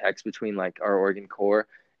group text between like our Oregon core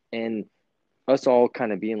and us all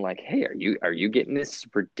kind of being like, "Hey, are you getting this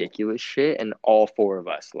ridiculous shit?" And all four of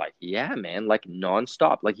us like, "Yeah, man, like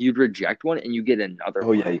nonstop. Like you'd reject one and you get another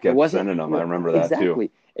Oh one. yeah, you It kept wasn't sending them. I remember that too.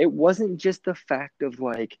 exactly. It wasn't just the fact of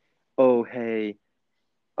like, oh, hey,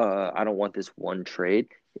 I don't want this one trade.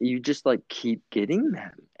 You just like keep getting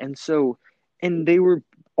them. And so, and they were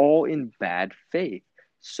all in bad faith.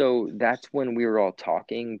 So that's when we were all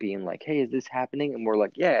talking, being like, hey, is this happening? And we're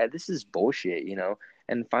like, yeah, this is bullshit.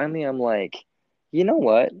 And finally, I'm like, you know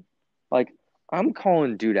what? Like, I'm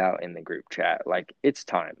calling dude out in the group chat. Like, it's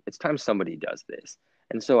time. It's time somebody does this.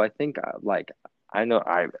 And so I think, like, I know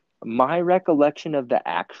my recollection of the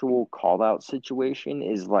actual call out situation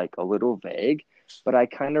is like a little vague, but I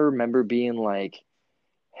kind of remember being like,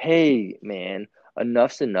 "Hey, man,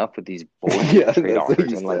 enough's enough with these bullshit Yeah, trade that's what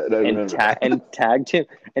offers," you and like, said. I remember that.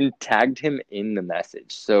 and tagged him in the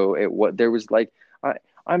message. So it what there was like,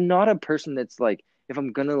 I'm not a person that's like, if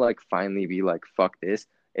I'm gonna like finally be like, fuck this.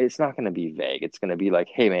 It's not gonna be vague. It's gonna be like,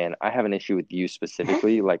 hey man, I have an issue with you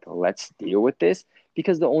specifically. Like, let's deal with this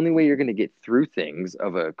because the only way you're gonna get through things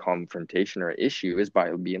of a confrontation or issue is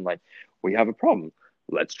by being like, we have a problem.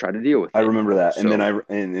 Let's try to deal with I it. remember that, and then So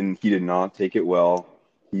and he did not take it well.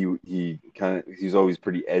 He kind of he's always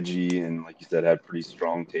pretty edgy, and like you said, had pretty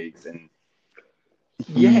strong takes, and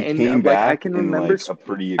yeah, he and came like I back can in remember, like a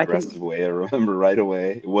pretty I can, aggressive way. I remember right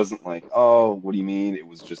away. It wasn't like, oh, what do you mean? It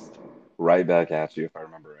was just right back at you, if I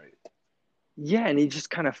remember right. yeah, and he just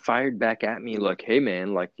kind of fired back at me like, "Hey,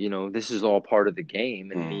 man, like this is all part of the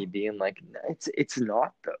game," and Hmm. me being like, "It's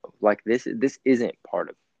not though. Like this isn't part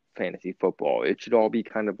of fantasy football. It should all be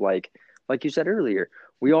kind of like you said earlier.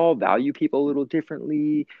 We all value people a little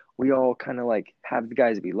differently. We all kind of like have the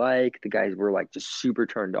guys we like, the guys we're like just super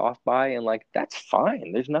turned off by, and like that's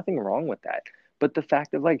fine. There's nothing wrong with that. But the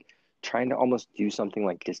fact of like trying to almost do something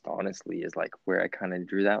like dishonestly is like where I kind of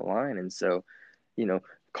drew that line, and so." You know,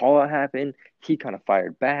 call out happened. He kind of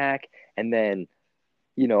fired back. And then,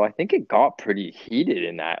 I think it got pretty heated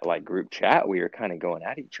in that like group chat. We were kind of going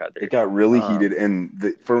at each It other. got really heated, Um,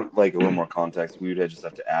 and for like a little more context, we would just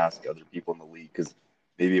have to ask other people in the league because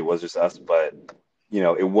maybe it was just us, but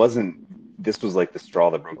it wasn't. This was like the straw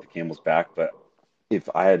that broke the camel's back. But if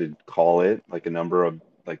I had to call it like a number of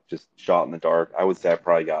like just shot in the dark, I would say I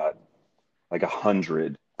probably got like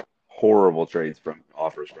 100 horrible trades from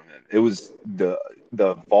offers from him. It was the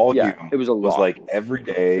yeah, volume it was a was lot. like every It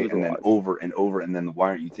day was a and then lot. over and over and then why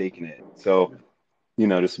aren't you taking it? So,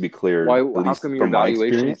 just to be clear, Why, at how least come your from my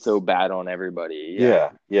valuation's so experience, bad on everybody? Yeah. yeah,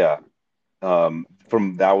 yeah.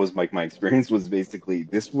 From that was like my experience was basically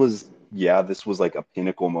this was like a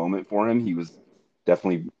pinnacle moment for him. He was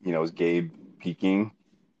definitely, was Gabe peaking,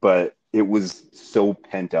 but it was so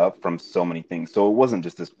pent up from so many things. So it wasn't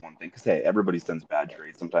just this one thing. Because hey, everybody sends bad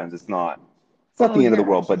trades. Sometimes it's not Oh the end of the yeah,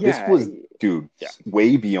 world. But this yeah, was, dude, yeah.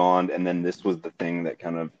 way beyond. And then this was the thing that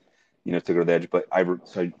kind of took her to the edge. But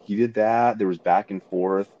so he did that. There was back and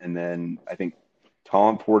forth, and then I think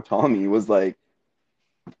poor Tommy was like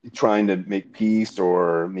trying to make peace,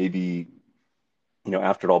 or maybe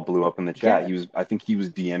after it all blew up in the chat, Yeah, I think he was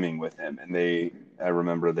DMing with him, and I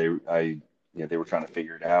remember they were trying to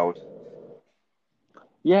figure it out.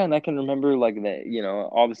 yeah, and I can remember like that.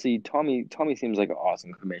 Obviously Tommy seems like an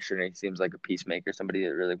awesome commissioner. He seems like a peacemaker, somebody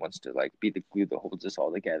that really wants to like be the glue that holds us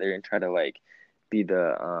all together and try to like be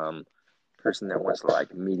the person that wants to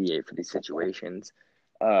like mediate for these situations.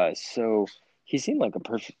 So he seemed like a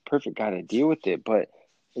perfect guy to deal with it. But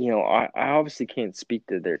I obviously can't speak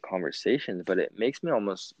to their conversations, but it makes me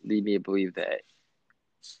almost lead me to believe that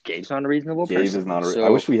Gabe's not a reasonable Gabe is person. not. I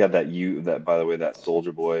So wish we had that, by the way, that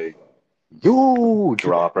Soldier Boy you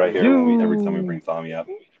drop right here when we every time we bring you Tommy up.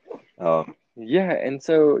 Um, Yeah, and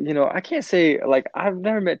so, I can't say like I've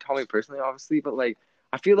never met Tommy personally, obviously, but like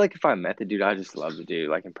I feel like if I met the dude, I just love the dude,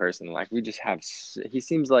 like in person. Like we just have, he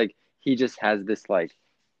seems like he just has this like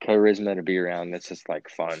charisma to be around that's just like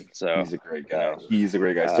fun. So, he's a great you guy. know, He's a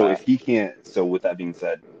great guy. So uh, if he can't, so with that being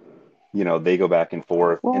said, they go back and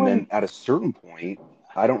forth, well, and then at a certain point,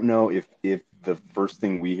 I don't know if the first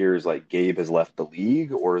thing we hear is like Gabe has left the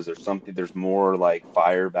league, or is there something? There's more like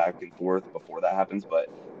fire back and forth before that happens, but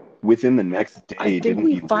within the next I day, think didn't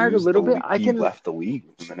we he fired a lose the little bit. league? He left the league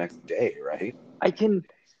within the next day, right? I can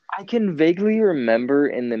I can vaguely remember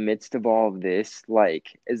in the midst of all of this, like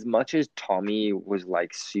as much as Tommy was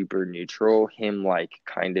like super neutral, him like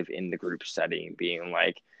kind of in the group setting being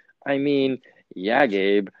like, I mean, yeah,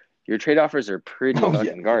 Gabe, your trade offers are pretty Oh yeah,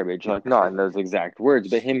 fucking garbage. Like not in those exact words,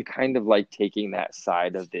 but him kind of like taking that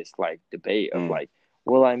side of this like debate of mm, like,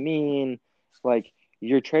 well, I mean, like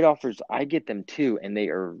your trade offers, I get them too, and they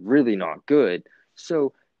are really not good.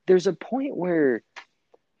 So there's a point where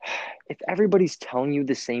if everybody's telling you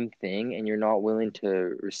the same thing and you're not willing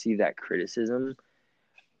to receive that criticism,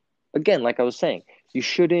 again, like I was saying, you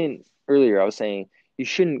shouldn't, earlier, I was saying, you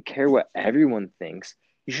shouldn't care what everyone thinks.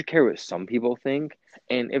 You should care what some people think.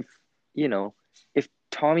 And you know, if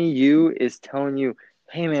Tommy Yu is telling you,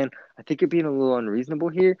 hey man, I think you're being a little unreasonable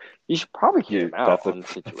here, you should probably hear yeah, him out on the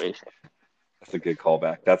situation. that's a good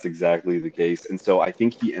callback. That's exactly the case. And so I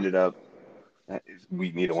think he ended up.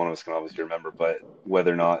 We neither one of us can obviously remember, but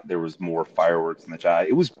whether or not there was more fireworks in the chat,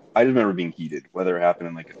 it was. I just remember being heated. Whether it happened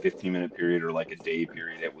in like a 15-minute period or like a day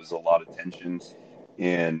period, it was a lot of tension.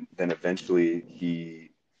 And then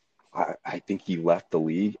eventually I think he left the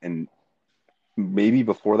league, and maybe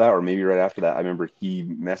before that or maybe right after that, I remember he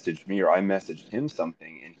messaged me or I messaged him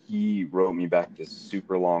something, and he wrote me back this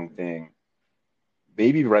super long thing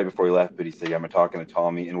maybe right before he left, but he said, yeah, I'm talking to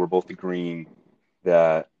Tommy, and we're both agreeing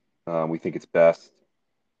that we think it's best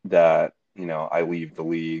that, I leave the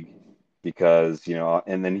league because,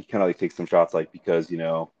 and then he kind of like takes some shots like, because,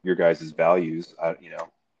 your guys' values,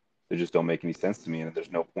 they just don't make any sense to me. And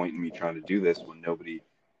there's no point in me trying to do this when nobody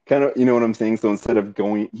kind of, you know what I'm saying? So instead of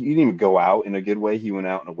going, he didn't even go out in a good way. He went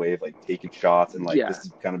out in a way of like taking shots and like, Yeah. this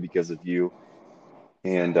is kind of because of you.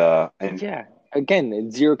 And Yeah. Again,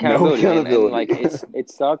 it's zero no accountability, and accountability. like it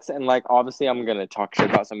sucks, and like obviously I'm gonna talk shit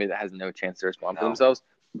about somebody that has no chance to respond for No. themselves.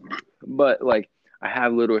 But like I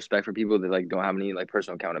have little respect for people that like don't have any like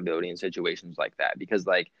personal accountability in situations like that, because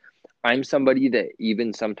like I'm somebody that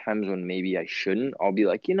even sometimes when maybe I shouldn't, I'll be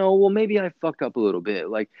like, well maybe I fucked up a little bit.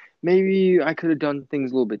 Like maybe I could have done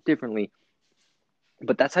things a little bit differently.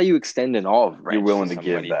 But that's how you extend an olive You're branch to willing to give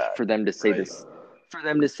somebody, that, for them to say right? this, for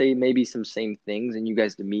them to say maybe some same things, and you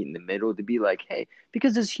guys to meet in the middle to be like, hey,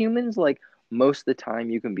 because as humans, like most of the time,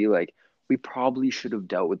 you can be like, we probably should have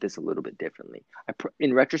dealt with this a little bit differently.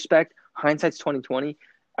 In retrospect, hindsight's 2020.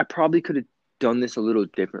 I probably could have done this a little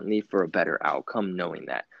differently for a better outcome, knowing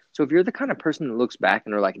that. So if you're the kind of person that looks back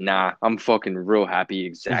and are like, nah, I'm fucking real happy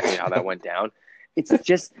exactly how that went down. It's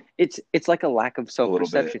just it's like a lack of A little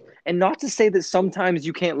bit. self-perception. And not to say that sometimes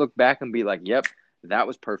you can't look back and be like, yep, that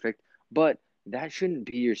was perfect. But that shouldn't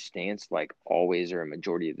be your stance like always or a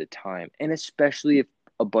majority of the time. And especially if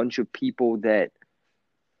a bunch of people that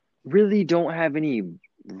really don't have any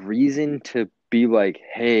reason to be like,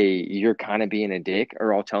 hey, you're kind of being a dick,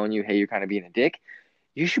 or all telling you, hey, you're kind of being a dick,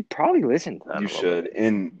 you should probably listen to them You a little bit. should.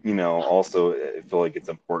 And, also I feel like it's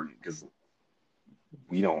important because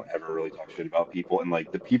we don't ever really talk shit about people. And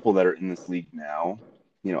like the people that are in this league now,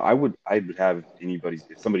 I would have anybody's,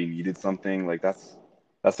 if somebody needed something, like that's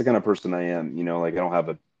the kind of person I am, like I don't have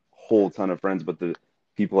a whole ton of friends, but the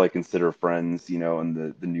people I consider friends,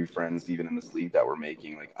 and the new friends even in this league that we're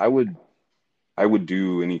making, like I would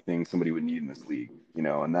do anything somebody would need in this league,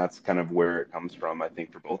 and that's kind of where it comes from. I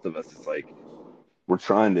think for both of us, it's like we're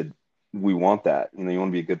trying to. we want that. You know, you want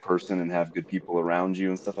to be a good person and have good people around you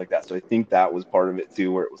and stuff like that. So I think that was part of it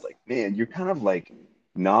too, where it was like, man, you're kind of like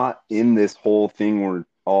not in this whole thing. We're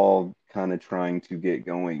all kind of trying to get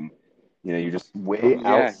going. You know, you're just way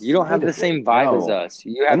Yeah, you don't outside have the of it. same vibe as No, us.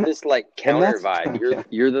 You have and this like and counter that's vibe. yeah,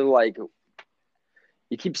 You're the like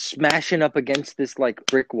you keep smashing up against this like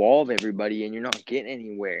brick wall of everybody and you're not getting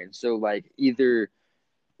anywhere. And so like either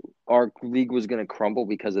our league was going to crumble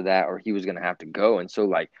because of that or he was going to have to go. And so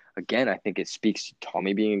like again, I think it speaks to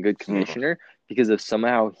Tommy being a good mm, commissioner because if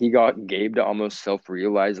somehow he got Gabe to almost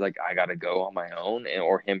self-realize like I got to go on my own and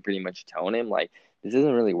or him pretty much telling him like this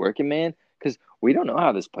isn't really working, man, cuz we don't know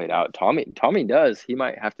how this played out. Tommy does. He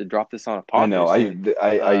might have to drop this on a I pod here know. soon.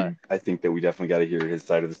 I think that we definitely got to hear his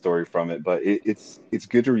side of the story from it, but it's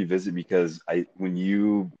good to revisit because I when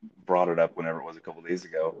you brought it up whenever it was a couple days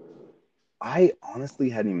ago, I honestly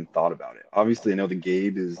hadn't even thought about it. Obviously, I know the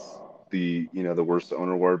Gabe is the the worst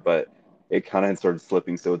owner award, but it kind of had started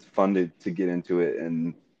slipping, so it's fun to get into it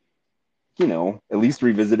and at least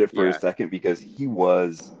revisit it for a Yeah. second because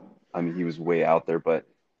I mean, he was way out there, but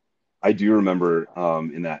I do remember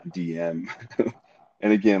in that DM,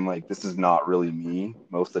 and again, like this is not really me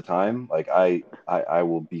most of the time. Like I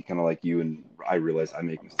will be kind of like you, and I realize I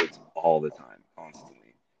make mistakes all the time,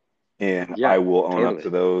 constantly. And I Yeah, will own up to totally.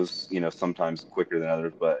 those, sometimes quicker than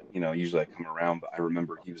others, but usually I come around. But I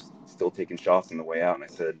remember he was still taking shots on the way out, and I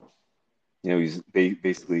said, he's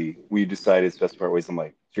basically we decided to specify our ways. I'm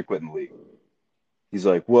like, you're quitting the league. He's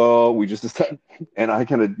like, well, we just decided, and I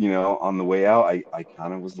kind of, on the way out, I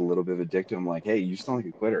kind of was a little bit of a dick to him, like, hey, you sound like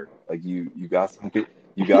a quitter. Like you got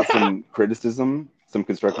some criticism, some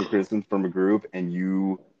constructive criticism from a group, and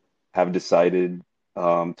you have decided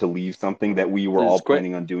to leave something that we were To all just quit.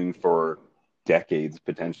 planning on doing for decades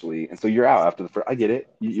potentially, and so you're out after the first. I get it,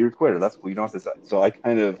 you're a quitter. That's cool. You don't have to decide. So I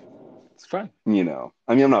kind of It's fun.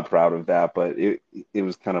 I mean, I'm not proud of that, but it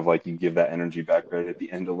was kind of like you give that energy back right at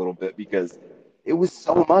the end a little bit because it was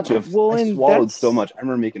so much of Well, I and swallowed so that's much. I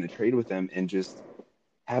remember making a trade with him and just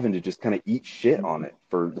having to just kind of eat shit on it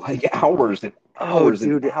for like hours and oh, hours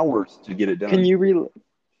and dude, hours to get it can done. you re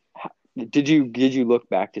did you look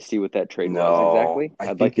back to see what that trade was No, exactly? I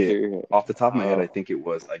I'd like think to it hear. off the top of my head, I Oh, think it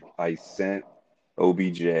was I sent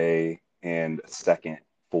OBJ and a second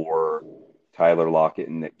for Tyler Lockett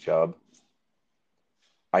and Nick Chubb.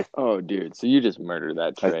 I oh, dude. So you just murdered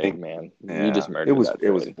that I trade, think, man. You yeah, just murdered that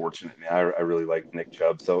it was trade. fortunate, man. I really liked Nick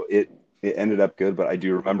Chubb, so it ended up good. But I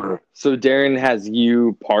do remember, So Darren has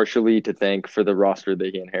you partially to thank for the roster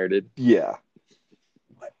that he inherited. yeah,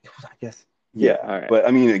 I guess, Yeah. yeah. All right. But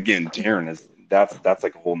I mean, again, Darren is that's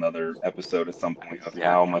like a whole nother episode at some point of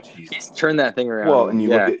Yeah. how much he's He's turned that thing well. around. And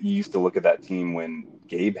Yeah. you used to look at that team when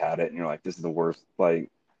Gabe had it, and you're like, this is the worst. Like,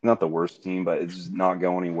 not the worst team, but it's just not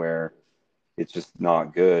going anywhere. It's just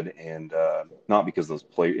not good, and not because those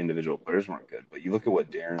individual players weren't good, but you look at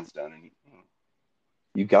what Darren's done, and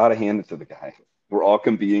you got to hand it to the guy. We're all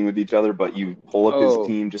competing with each other, but you pull up his Oh,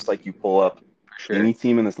 team just like you pull up for any sure.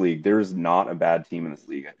 team in this league. There is not a bad team in this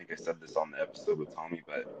league. I think I said this on the episode with Tommy,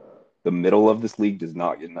 but the middle of this league does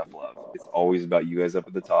not get enough love. It's always about you guys up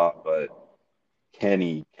at the top, but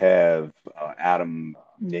Kenny, Kev, Adam,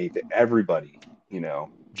 Nathan, everybody,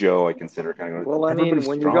 Joe, I consider kind of Well, I mean, everybody's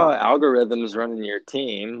when you strong. got algorithms running your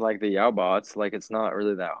team, like the Yowbots, like it's not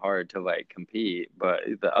really that hard to like compete. But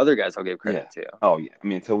the other guys I'll give Yeah. credit to. Oh yeah. I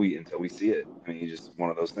mean, until we see it. I mean, it's just one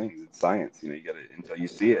of those things. It's science. You got to until you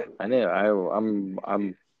see it. I know.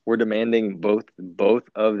 I'm. We're demanding both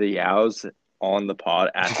of the Yows on the pod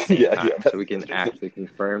at the same Yeah, yeah. time, so we can actually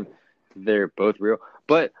confirm they're both real.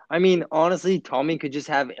 But I mean, honestly, Tommy could just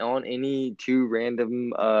have on any two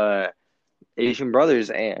random Asian brothers,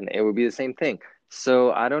 and it would be the same thing.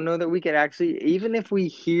 So I don't know that we could actually, even if we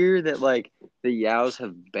hear that like the Yows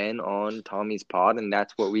have been on Tommy's pod, and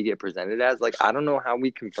that's what we get presented as. Like I don't know how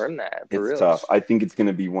we confirm that for It's real. tough. I think it's going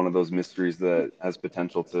to be one of those mysteries that has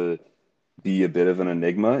potential to be a bit of an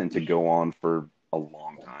enigma and to go on for a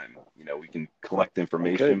long time. We can collect It could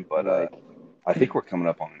information, but like. I think we're coming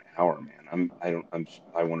up on an hour, man.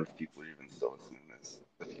 I wonder if people are even still listening to this.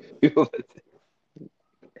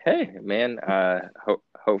 Hey, man.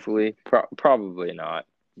 Hopefully, probably not.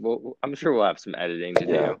 Well, I'm sure we'll have some editing to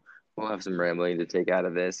Yeah. do. We'll have some rambling to take out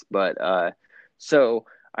of this. But so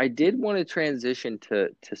I did want to transition to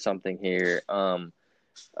something here.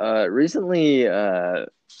 Recently,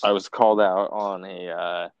 I was called out on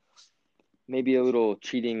a maybe a little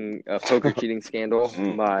cheating, poker cheating scandal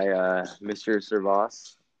Mm, by Mr.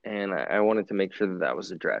 Servas, and I wanted to make sure that that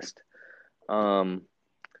was addressed. Um,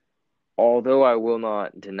 Although I will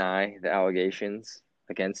not deny the allegations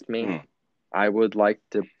against me, mm. I would like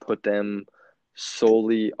to put them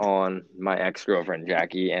solely on my ex-girlfriend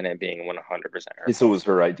Jackie and it being 100% her So it fault. was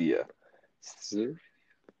her idea.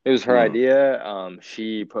 It was her Hmm. idea.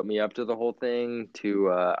 She put me up to the whole thing.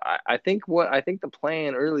 I think the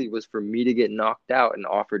plan early was for me to get knocked out and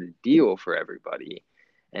offered a deal for everybody,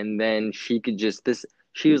 and then she could just this.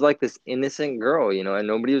 She was like this innocent girl, you know, and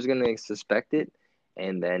nobody was gonna suspect it.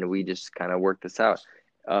 And then we just kind of worked this out.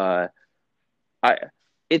 Uh, I.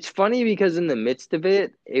 It's funny because in the midst of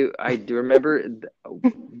I do remember.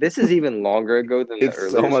 This is even longer ago than the It's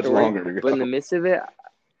so earlier much story, longer to but in the go. midst of it,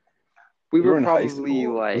 we You were were in high probably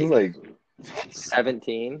school. This is like like,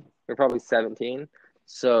 17. We're probably 17.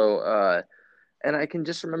 So, and I can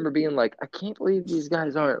just remember being like, I can't believe these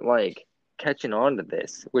guys aren't like catching on to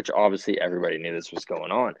this, which obviously everybody knew this was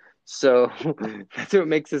going on. So that's what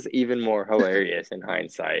makes this even more hilarious in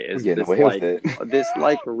hindsight we're is getting away with it. this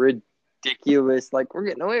like ridiculous, like we're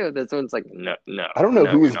getting away with it. So it's like, no, no, I don't know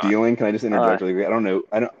no, who you're was not. dealing. Can I just Uh, interject really quick? I don't know.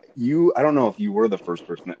 I don't know if you were the first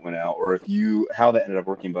person that went out or if you how that ended up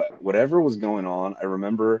working, but whatever was going on, I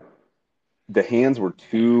remember the hands were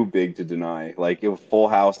too big to deny. Like it was full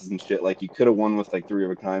houses and shit. Like you could have won with like three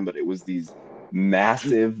of a kind, but it was these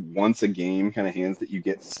massive once a game kind of hands that you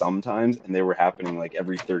get sometimes, and they were happening like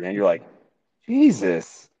every third hand. You're like,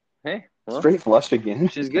 Jesus, hey, well, straight flush again.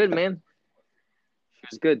 she's good, man. She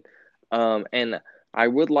was good. And I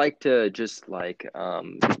would like to just like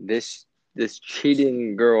this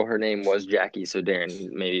cheating girl. Her name was Jackie. So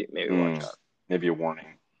Darren, maybe watch Mm, out. maybe a warning.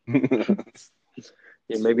 I'm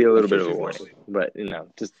Yeah, maybe a little bit sure of a she's warning, lovely. but you know,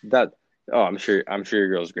 just that. Oh, I'm sure your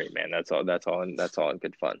girl's great, man. That's all in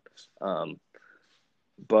good fun. Um,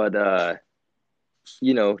 but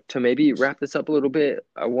you know, to maybe wrap this up a little bit,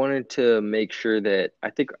 I wanted to make sure that I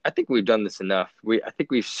think we've done this enough. I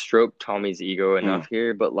think we've stroked Tommy's ego Mm. enough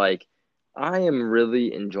here, but like I am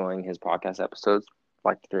really enjoying his podcast episodes.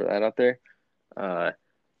 Like to throw that out there. Uh,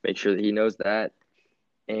 make sure that he knows that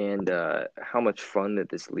and how much fun that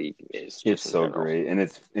this league is It's just in so general. great, and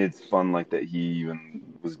it's fun like that he even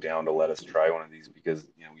was down to let us try one of these because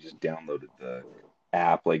we just downloaded the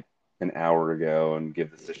app like an hour ago and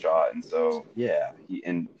give this a shot. And so yeah, he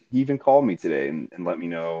even called me today and let me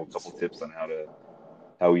know a couple tips on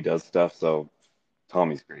how he does stuff. So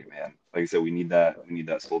Tommy's great, man. Like I said, we need that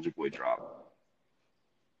Soldier Boy drop.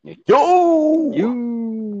 Yeah. Yo!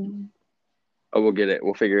 You Oh, we'll get it.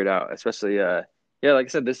 We'll figure it out. Especially, yeah, like I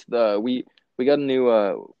said, we got a new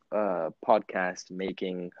podcast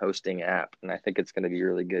making hosting app, and I think it's going to be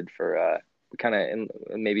really good for kind of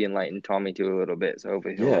maybe enlighten Tommy to a little bit. So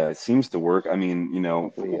Yeah, it seems to work. I mean,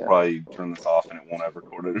 hopefully, we'll probably turn this off and it won't ever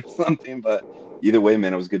record it or something. But either way,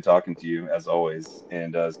 man, it was good talking to you as always,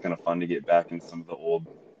 and it's kind of fun to get back into some of the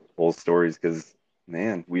old stories because,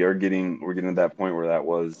 man, we're getting to that point where that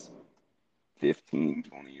was 15,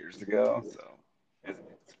 20 years ago. So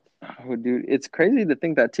it's oh, dude, it's crazy to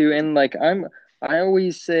think that too. And like I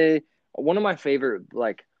always say one of my favorite,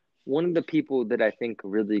 like one of the people that I think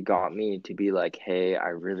really got me to be like, hey, I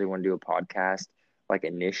really want to do a podcast. Like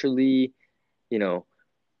initially, you know,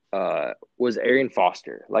 was Arian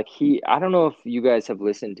Foster. Like I don't know if you guys have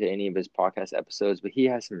listened to any of his podcast episodes, but he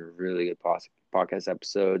has some really good podcast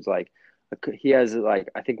episodes. Like he has like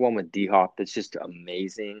I think one with D Hop that's just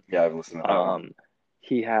amazing. yeah, I've listened to that one.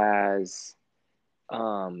 He has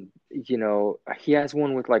you know, he has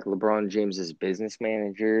one with like LeBron James's business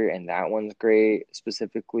manager, and that one's great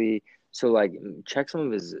specifically. So like check some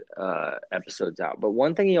of his episodes out. But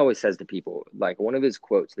one thing he always says to people, like one of his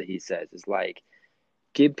quotes that he says is like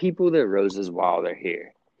give people their roses while they're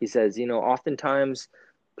here. He says, you know, oftentimes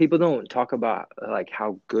people don't talk about like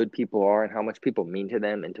how good people are and how much people mean to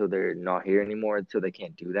them until they're not here anymore, until they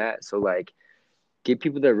can't do that. So like give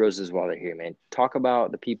people their roses while they're here, man. Talk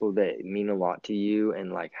about the people that mean a lot to you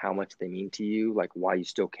and like how much they mean to you, like why you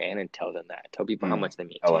still can and tell them that. Tell people how Mm, much they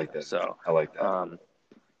mean I to you. like that. So I like that. um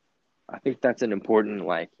I think that's an important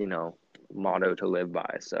like, you know, motto to live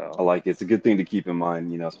by. I So like it. It's a good thing to keep in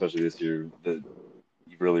mind, especially this year that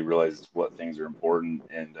you really realize what things are important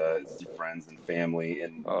and it's your friends and family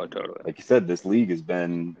and oh totally. like you said, this league has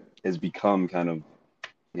become kind of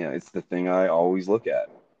it's the thing I always look at.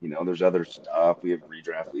 There's other stuff. We have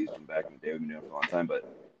redraft leagues from back in the day we've been doing it for a long time, but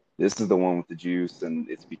this is the one with the juice, and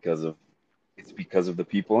it's because of the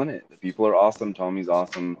people in it. The people are awesome. Tommy's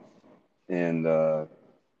awesome, and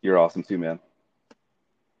you're awesome too, man.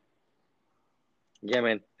 Yeah,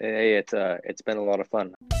 man. Hey, it's been a lot of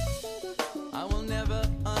fun. I will never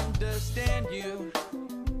understand you.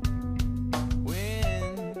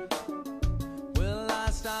 When will I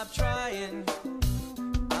stop trying?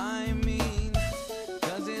 I mean,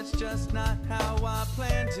 'cause it's just not how I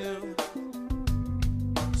plan to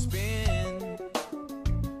spin.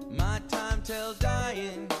 till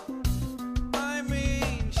dying.